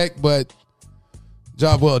expect, but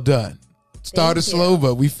job well done. Started slow,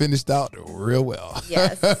 but we finished out real well.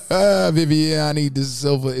 Yes. Vivianne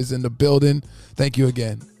DeSilva is in the building. Thank you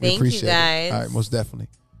again. We Thank appreciate you, guys. it. All right, most definitely.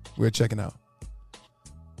 We're checking out.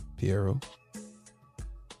 Piero.